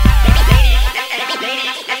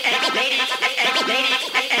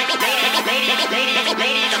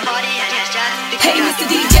 ladies, the party has just begun. Hey, Mr.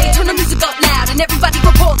 DJ, turn the music up loud and everybody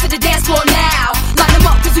report to the dance floor now. Line them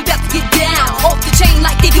up, cause we about to get down. Off the chain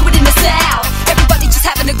like they do it in the South. Everybody just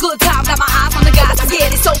having a good time. Got my eyes on the guys, yeah,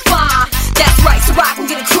 they so fine. That's right, so I can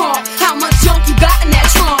get a crumb. How much junk you got in that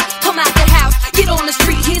trunk? Come out the house, get on the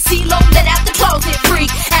street. Here's CeeLo, let out the closet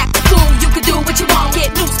freak. Act the fool, you can do what you want.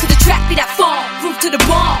 Get loose, cause the track be that fun. Roof to the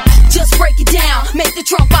bone, just break it down. Make the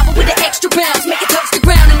trunk bobble with the extra bounce. Make it touch the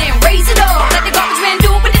ground and then raise it up. Let the garbage man do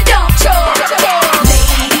it with the dump truck.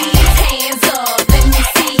 Ladies, hands up, let me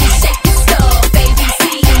see you shake your stuff.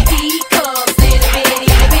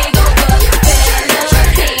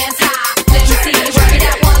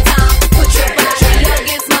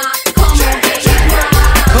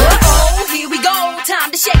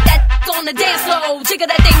 on the dance floor, jiggle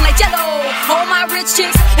that thing like jello. All my rich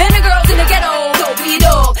chicks and the girls in the ghetto. Dope it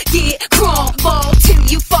up, get crunk, fall till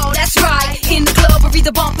you fall, that's right. In the club or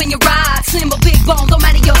either bump in your ride. Slim or big bone, don't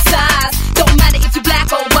matter your size. Don't matter if you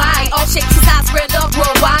black or white. All shapes and sizes spread up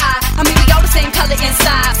worldwide. I mean, we all the same color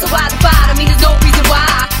inside. So why divide? I mean, there's no reason why.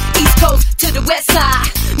 East Coast to the west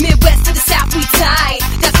side, Midwest to the south, we tight.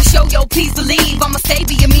 That's for show, yo, please believe I'ma stay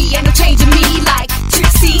being me, ain't no changing me. Like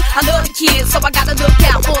Trixie, I love the kids, so I gotta look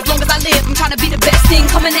out for as long as I live. I'm trying to be the best thing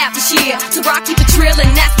coming out this year. So I keep it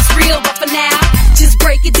trillin', that's what's real. But for now, just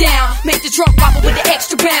break it down. Make the trunk wobble with the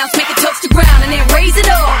extra bounce. Make it touch the ground and then raise it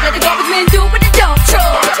up. Let the garbage men do what they don't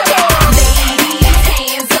trust. Ladies,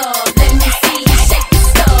 hands up, let me see you shake the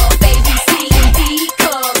stuff. Baby, C and D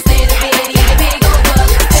cups, little bitty and big over.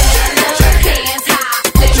 Hands high,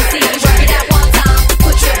 let me see you work it out one time.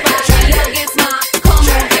 Put your body against mine. Come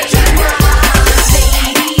on, baby, ride.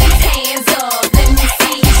 Ladies, hands up, let me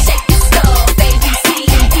see you shake the stuff. Baby, C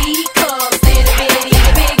and D cups, little bitty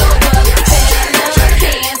and big over.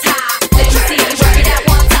 Hands high, let me see you work it out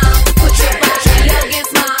one time. Put your body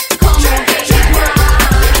against mine. Come on, baby, ride.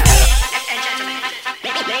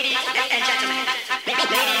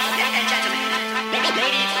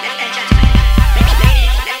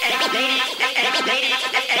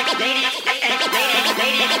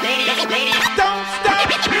 Don't stop.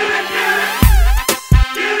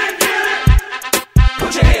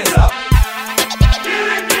 Put your hands up.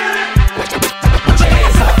 Put your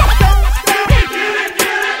hands up.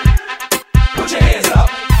 Put your hands up.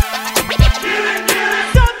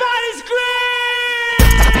 Somebody scream.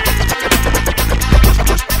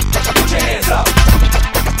 Put your hands up.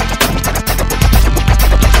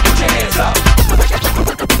 Put your hands up.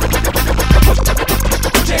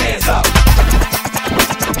 Put your hands up.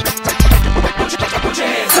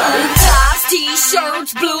 Tank tops,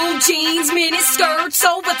 t-shirts, blue jeans, mini skirts,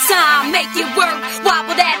 overtime, make it work.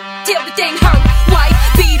 Wobble that till the thing hurt. White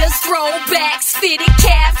beaters, throwbacks, fitted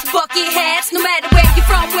caps, bucket hats. No matter where you're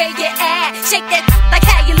from, where you at, shake that like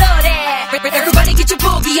how you love that. Everybody get your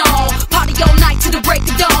boogie on, party all night till the break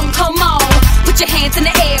of dawn. Come on, put your hands in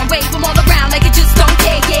the air, wave them all around like you just don't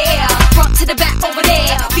care. Yeah, front to the back over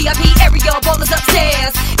there, VIP area, ballers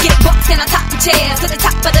upstairs. Get bucks and on top of chairs, to the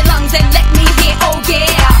top of the lungs and let me hear. Oh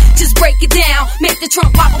yeah, just break it down, make the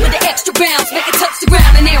trunk wobble with the extra bounce, make it touch the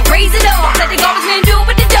ground and then raise it up. Let the garbage men do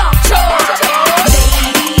what they don't trust.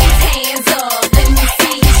 Ladies, hands up, let me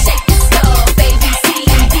see you shake the stuff. Baby, C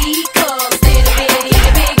and D cups, little bitty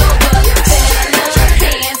and big over.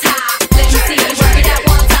 Hands high, let me see you work it out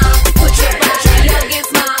one time. Put your body against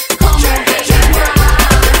mine. Come on, baby, ride.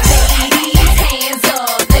 Ladies, hands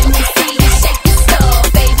up, let me see you shake the stuff.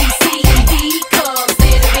 Baby, C and D cups,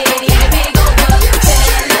 little bitty and big over.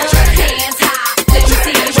 Hands high, let me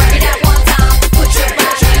see you work it out one time. Put your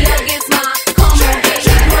body against mine. Come on,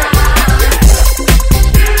 baby, ride.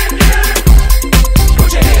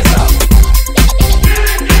 Put your hands up.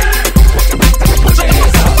 Put your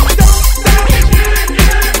hands up.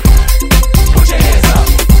 Put your hands up.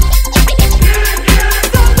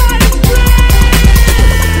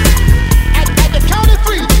 At the count of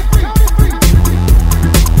three,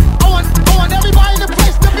 I want everybody in the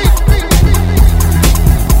place to be.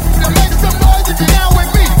 To make some noise if you're down with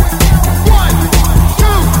me. 1, 2,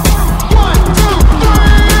 1, 2,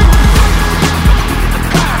 3.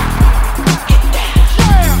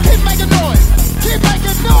 Yeah, keep making noise. Keep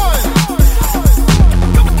making noise.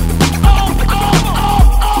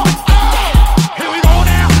 Here we go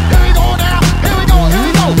now. Here we go now. Here we go. Here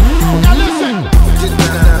we go. Now listen. Get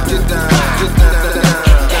down, get down, get down, get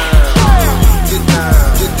down,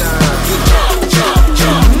 get down, get down,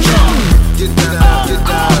 get down, get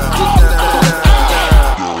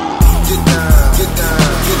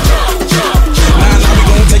Now we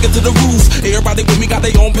gon' take it to the roof. Everybody with me got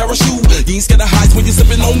their own parachute. You ain't scared of heights when you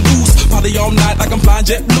sippin' on goose. Party all night like I'm flying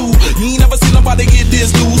jet blue. You ain't never seen nobody get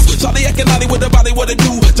this loose. Shawty acting naughty with the body, what it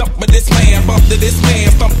do? Jump with this man, bump to this man,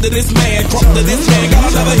 stump to this man, crump to this man.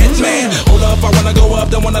 Got another hit man. Hold up, I wanna go up,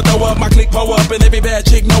 don't wanna throw up. My click pull up and every bad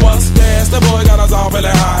chick know us. Yes, the boy got us all really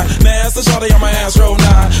high. Master shawty on my ass roll 9.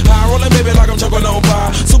 High rolling baby like I'm choking on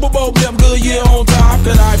pie. Super Bowl them good year on top.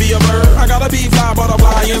 Could I be a bird? I gotta be fly,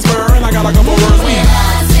 butterfly and spur. And I got a couple words. When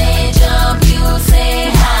I say jump, you say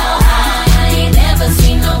how high. I ain't never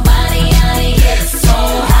seen nobody out here get so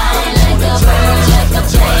high. Like a bird, like a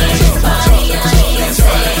plane. This body out here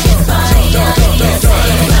insane. This body out here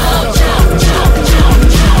insane. Jump, jump, jump, jump,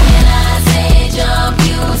 jump. When I say jump,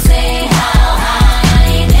 you say how high. I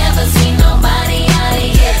ain't never seen nobody out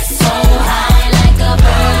here get so high. Like a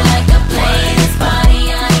bird, like a plane. This body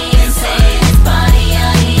out here insane. This body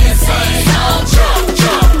out here insane. Jump, jump,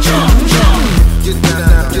 jump, jump, jump.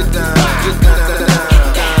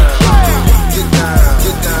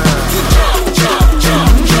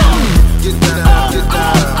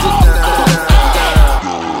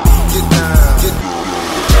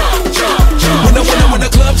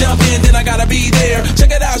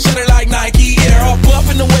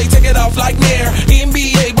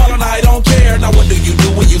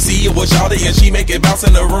 with Shawty and she make it bounce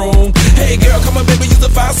in the room. Hey girl, come on baby, you can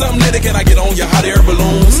find something later. Can I get on your hot air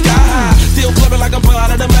balloon? Sky high, still clubbing like I'm out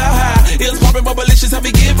of the mile high. It's popping, but malicious, help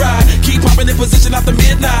me get right. Keep popping in position after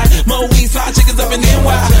midnight. Mo wings, fly chickens up in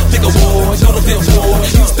NY. Think of war, know the fifth war.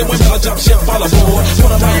 Houston women, I jump ship, fall aboard.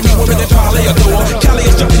 One of Miami women that probably adore. Cali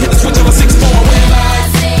is jumping, hit the switch on a 6-4. When I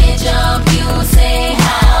say jump, you say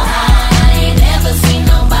how high. I ain't never seen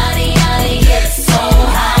nobody out here get so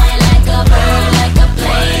high. Like a bird, like a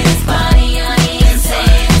plane. This body on the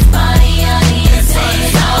insane. This body on the insane.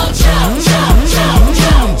 So jump, jump, jump,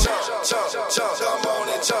 jump. Come on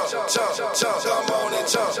and jump, jump, jump, jump, come on and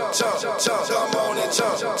jump, jump, jump, jump, come on and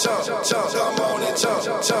jump, jump, jump, jump, come on and jump,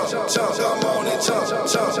 jump, jump, jump, come on and jump,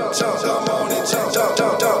 jump, jump, jump, come on and jump, jump,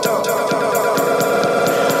 jump, jump, jump, jump,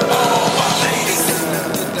 jump.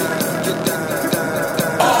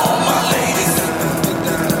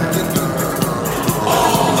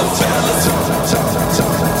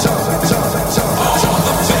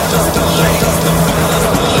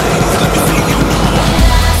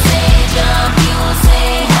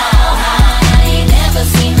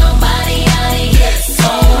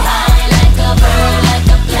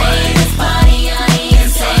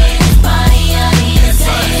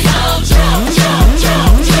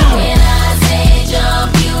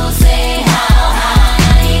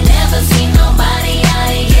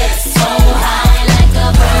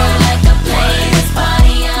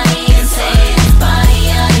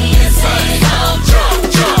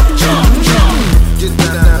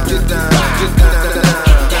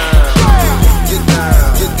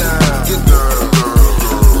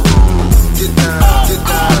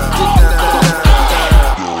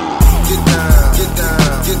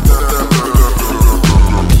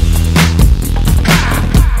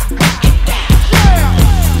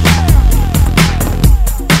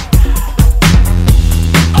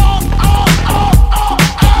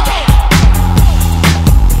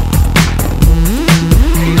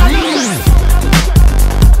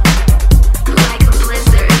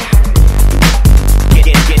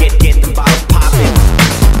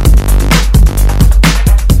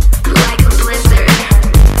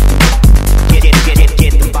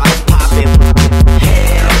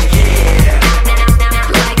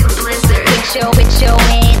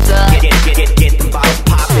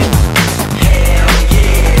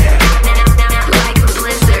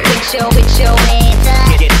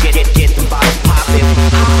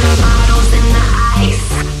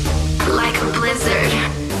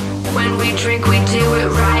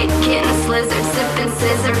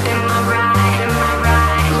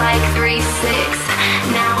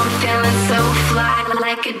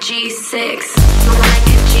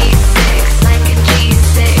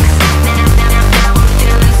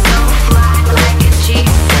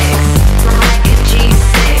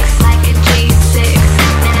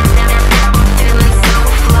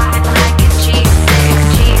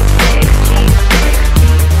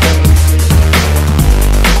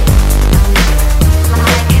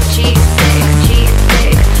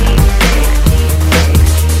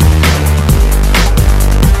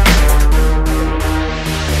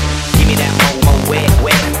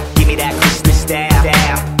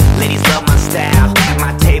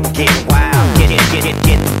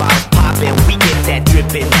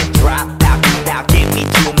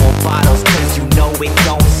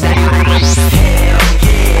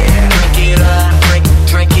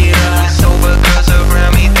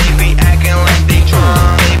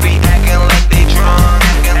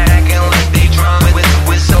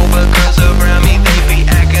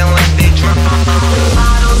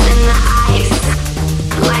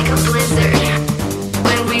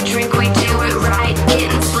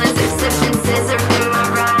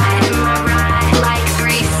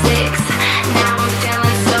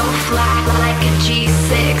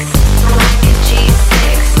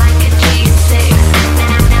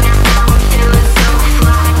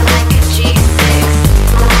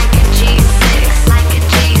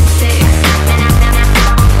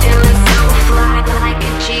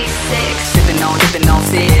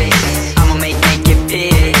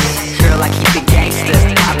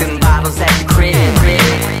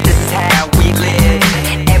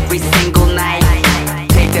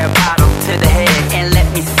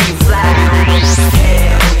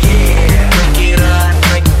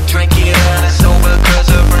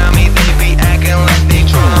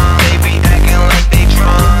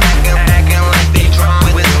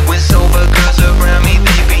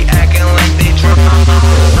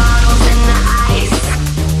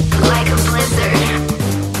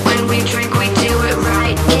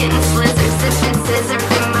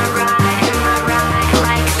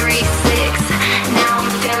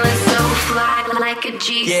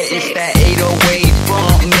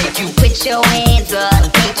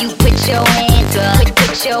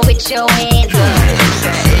 with your hands up.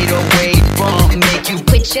 That 808 bump make you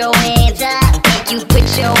Put your hands up. Make you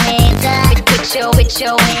put your hands up. Put your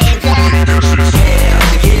hands up.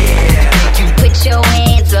 hell yeah. Make you put your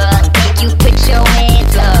hands up. Make you put your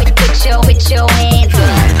hands up. Put your hands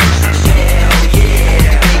up. Hell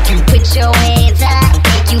yeah. Make you put your hands up.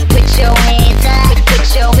 Make you put your hands up.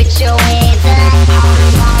 Put your hands up. All the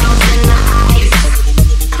bottles in the ice,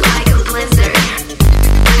 like a blizzard.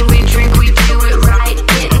 When we drink, we do it right.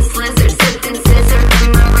 Getting slizzard, sipping scissor.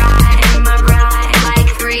 Am I right? Like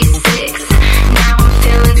 3-6. Now I'm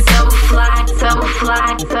feeling so fly, so fly,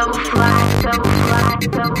 so fly, so fly,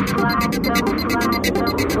 so fly, so fly, so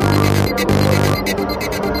fly.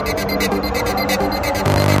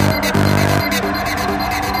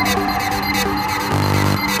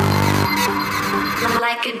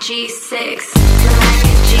 Like a G6, like a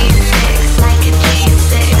G6, like a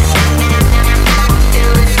G6. Now I'm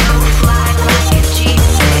feeling so fly, like a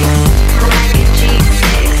G6, like a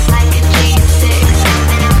G6, like a G6.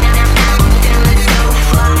 Now I'm feeling so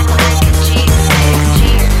fly, like a G6,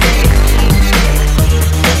 G6, like a G6,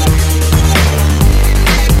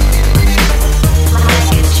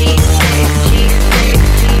 G6, like a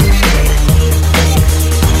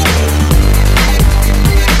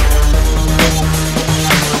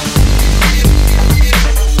blizzard.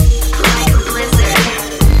 Like a blizzard.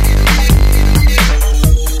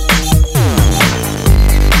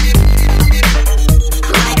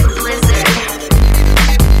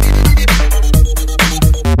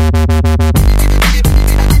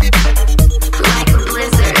 Like a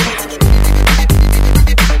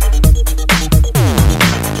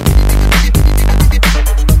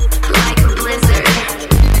blizzard. Like a blizzard.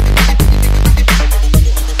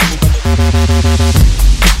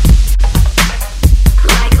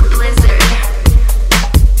 Like a blizzard.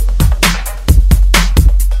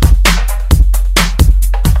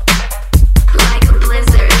 Like a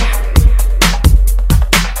blizzard.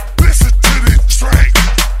 Listen to this track. Listen to this track.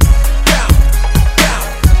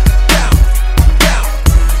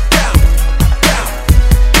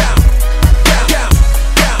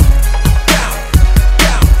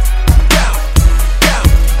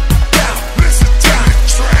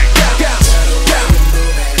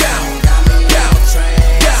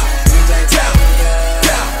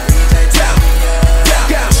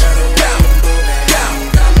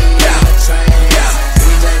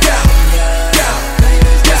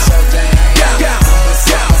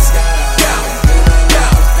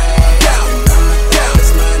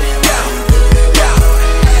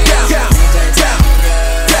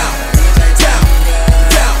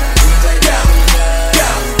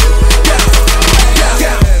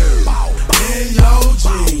 In your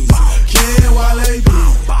jeans, Ken Wale B,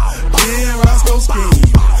 Ken Roscoe Ski.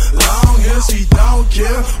 Long hair, she don't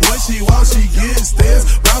care. When she walks, she gets stares.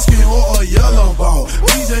 Brown skin or a yellow bone.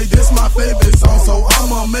 DJ, this my favorite song, so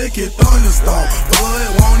I'ma make it thunderstorm. Blood,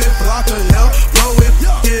 want it, block of hell. Blow it,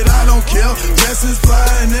 I don't care. Dresses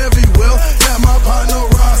flying everywhere. Yeah, my partner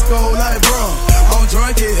Roscoe, like, bro, I'm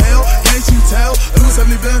drunk as hell. Can't you tell? Do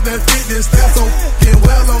 70 bands that fit this stat so fucking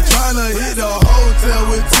well. I'm tryna hit the hotel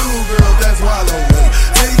with two girls, that's wild on me.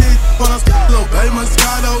 Take this on a little baby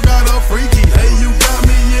Moscato, got a freaky. Hey, you got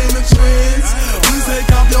me in the trance. Please take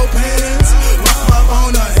off your pants. Rock up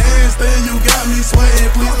on the handstand, you got me sweating.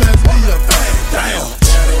 Please pass me a bag. Damn.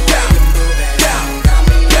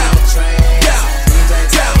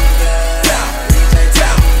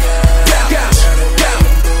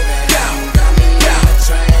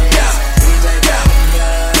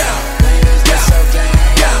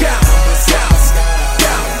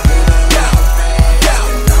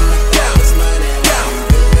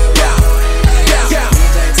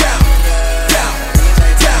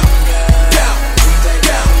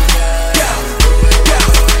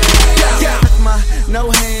 No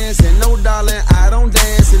hands and no darling, I don't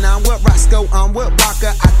dance. And I'm with Roscoe, I'm with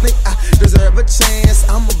Walker. I think I deserve a chance.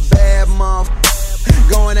 I'm a bad motherfucker,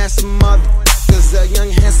 going at some motherfuckers. A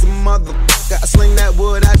young handsome motherfucker. I sling that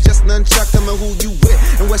wood, I just nunchuck. Tell me who you with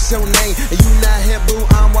and what's your name. And you not hip, boo,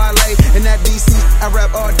 I'm Wale. And that DC, I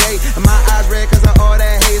rap all day. And my eyes red cause of all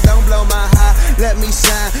that haze. Don't blow my high, let me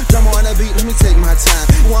shine. Drum on the beat, let me take my time.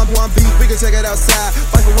 One beat, we can take it outside.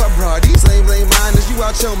 Fight for what, bro? These lame minders. You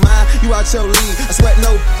out your mind, you out your league. I sweat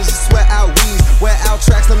no, just sweat out weeds. Wear out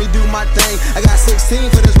tracks, let me do my thing. I got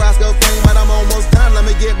 16 for this Roscoe thing, but I'm almost done, let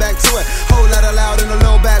me get back to it. Whole lot of loud in the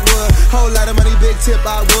low backwood. Whole lot of money, big tip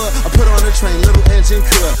I would. I put on the train, little engine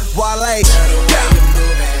could. Wale.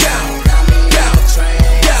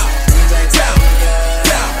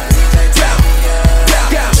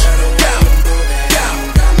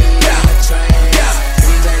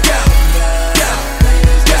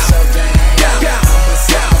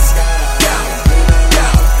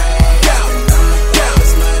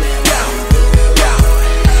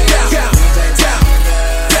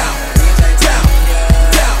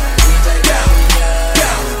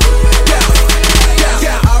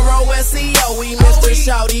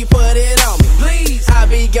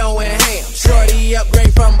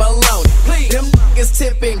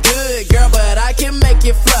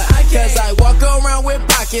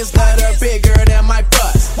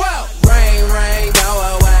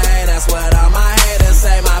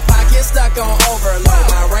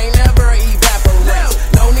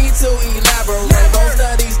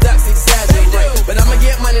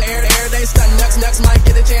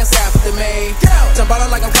 me. Jump out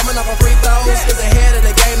like I'm coming off of free throws. Is ahead of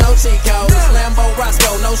the game, no cheat codes. Lambo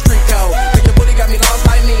Roscoe, no street code. Pick the booty, got me lost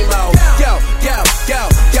like Nemo. Go, go, go,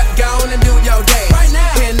 go on and do your dance.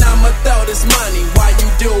 And I'ma throw this money while you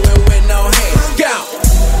do it with no hands. Go.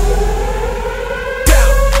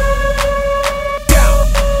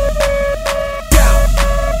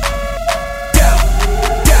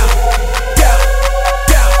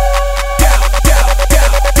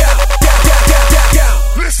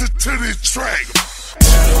 Listen to this track.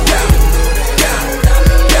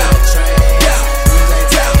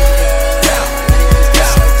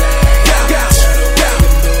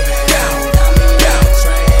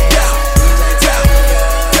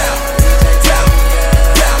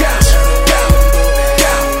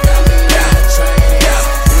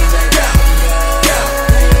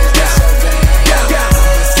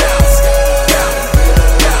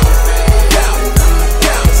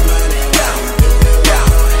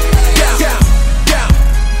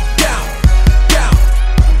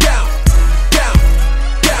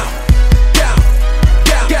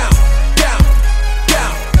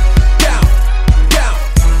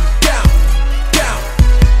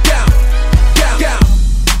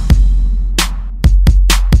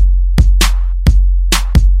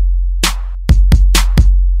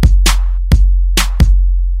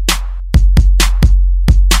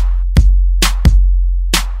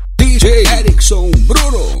 DJ E-Skool.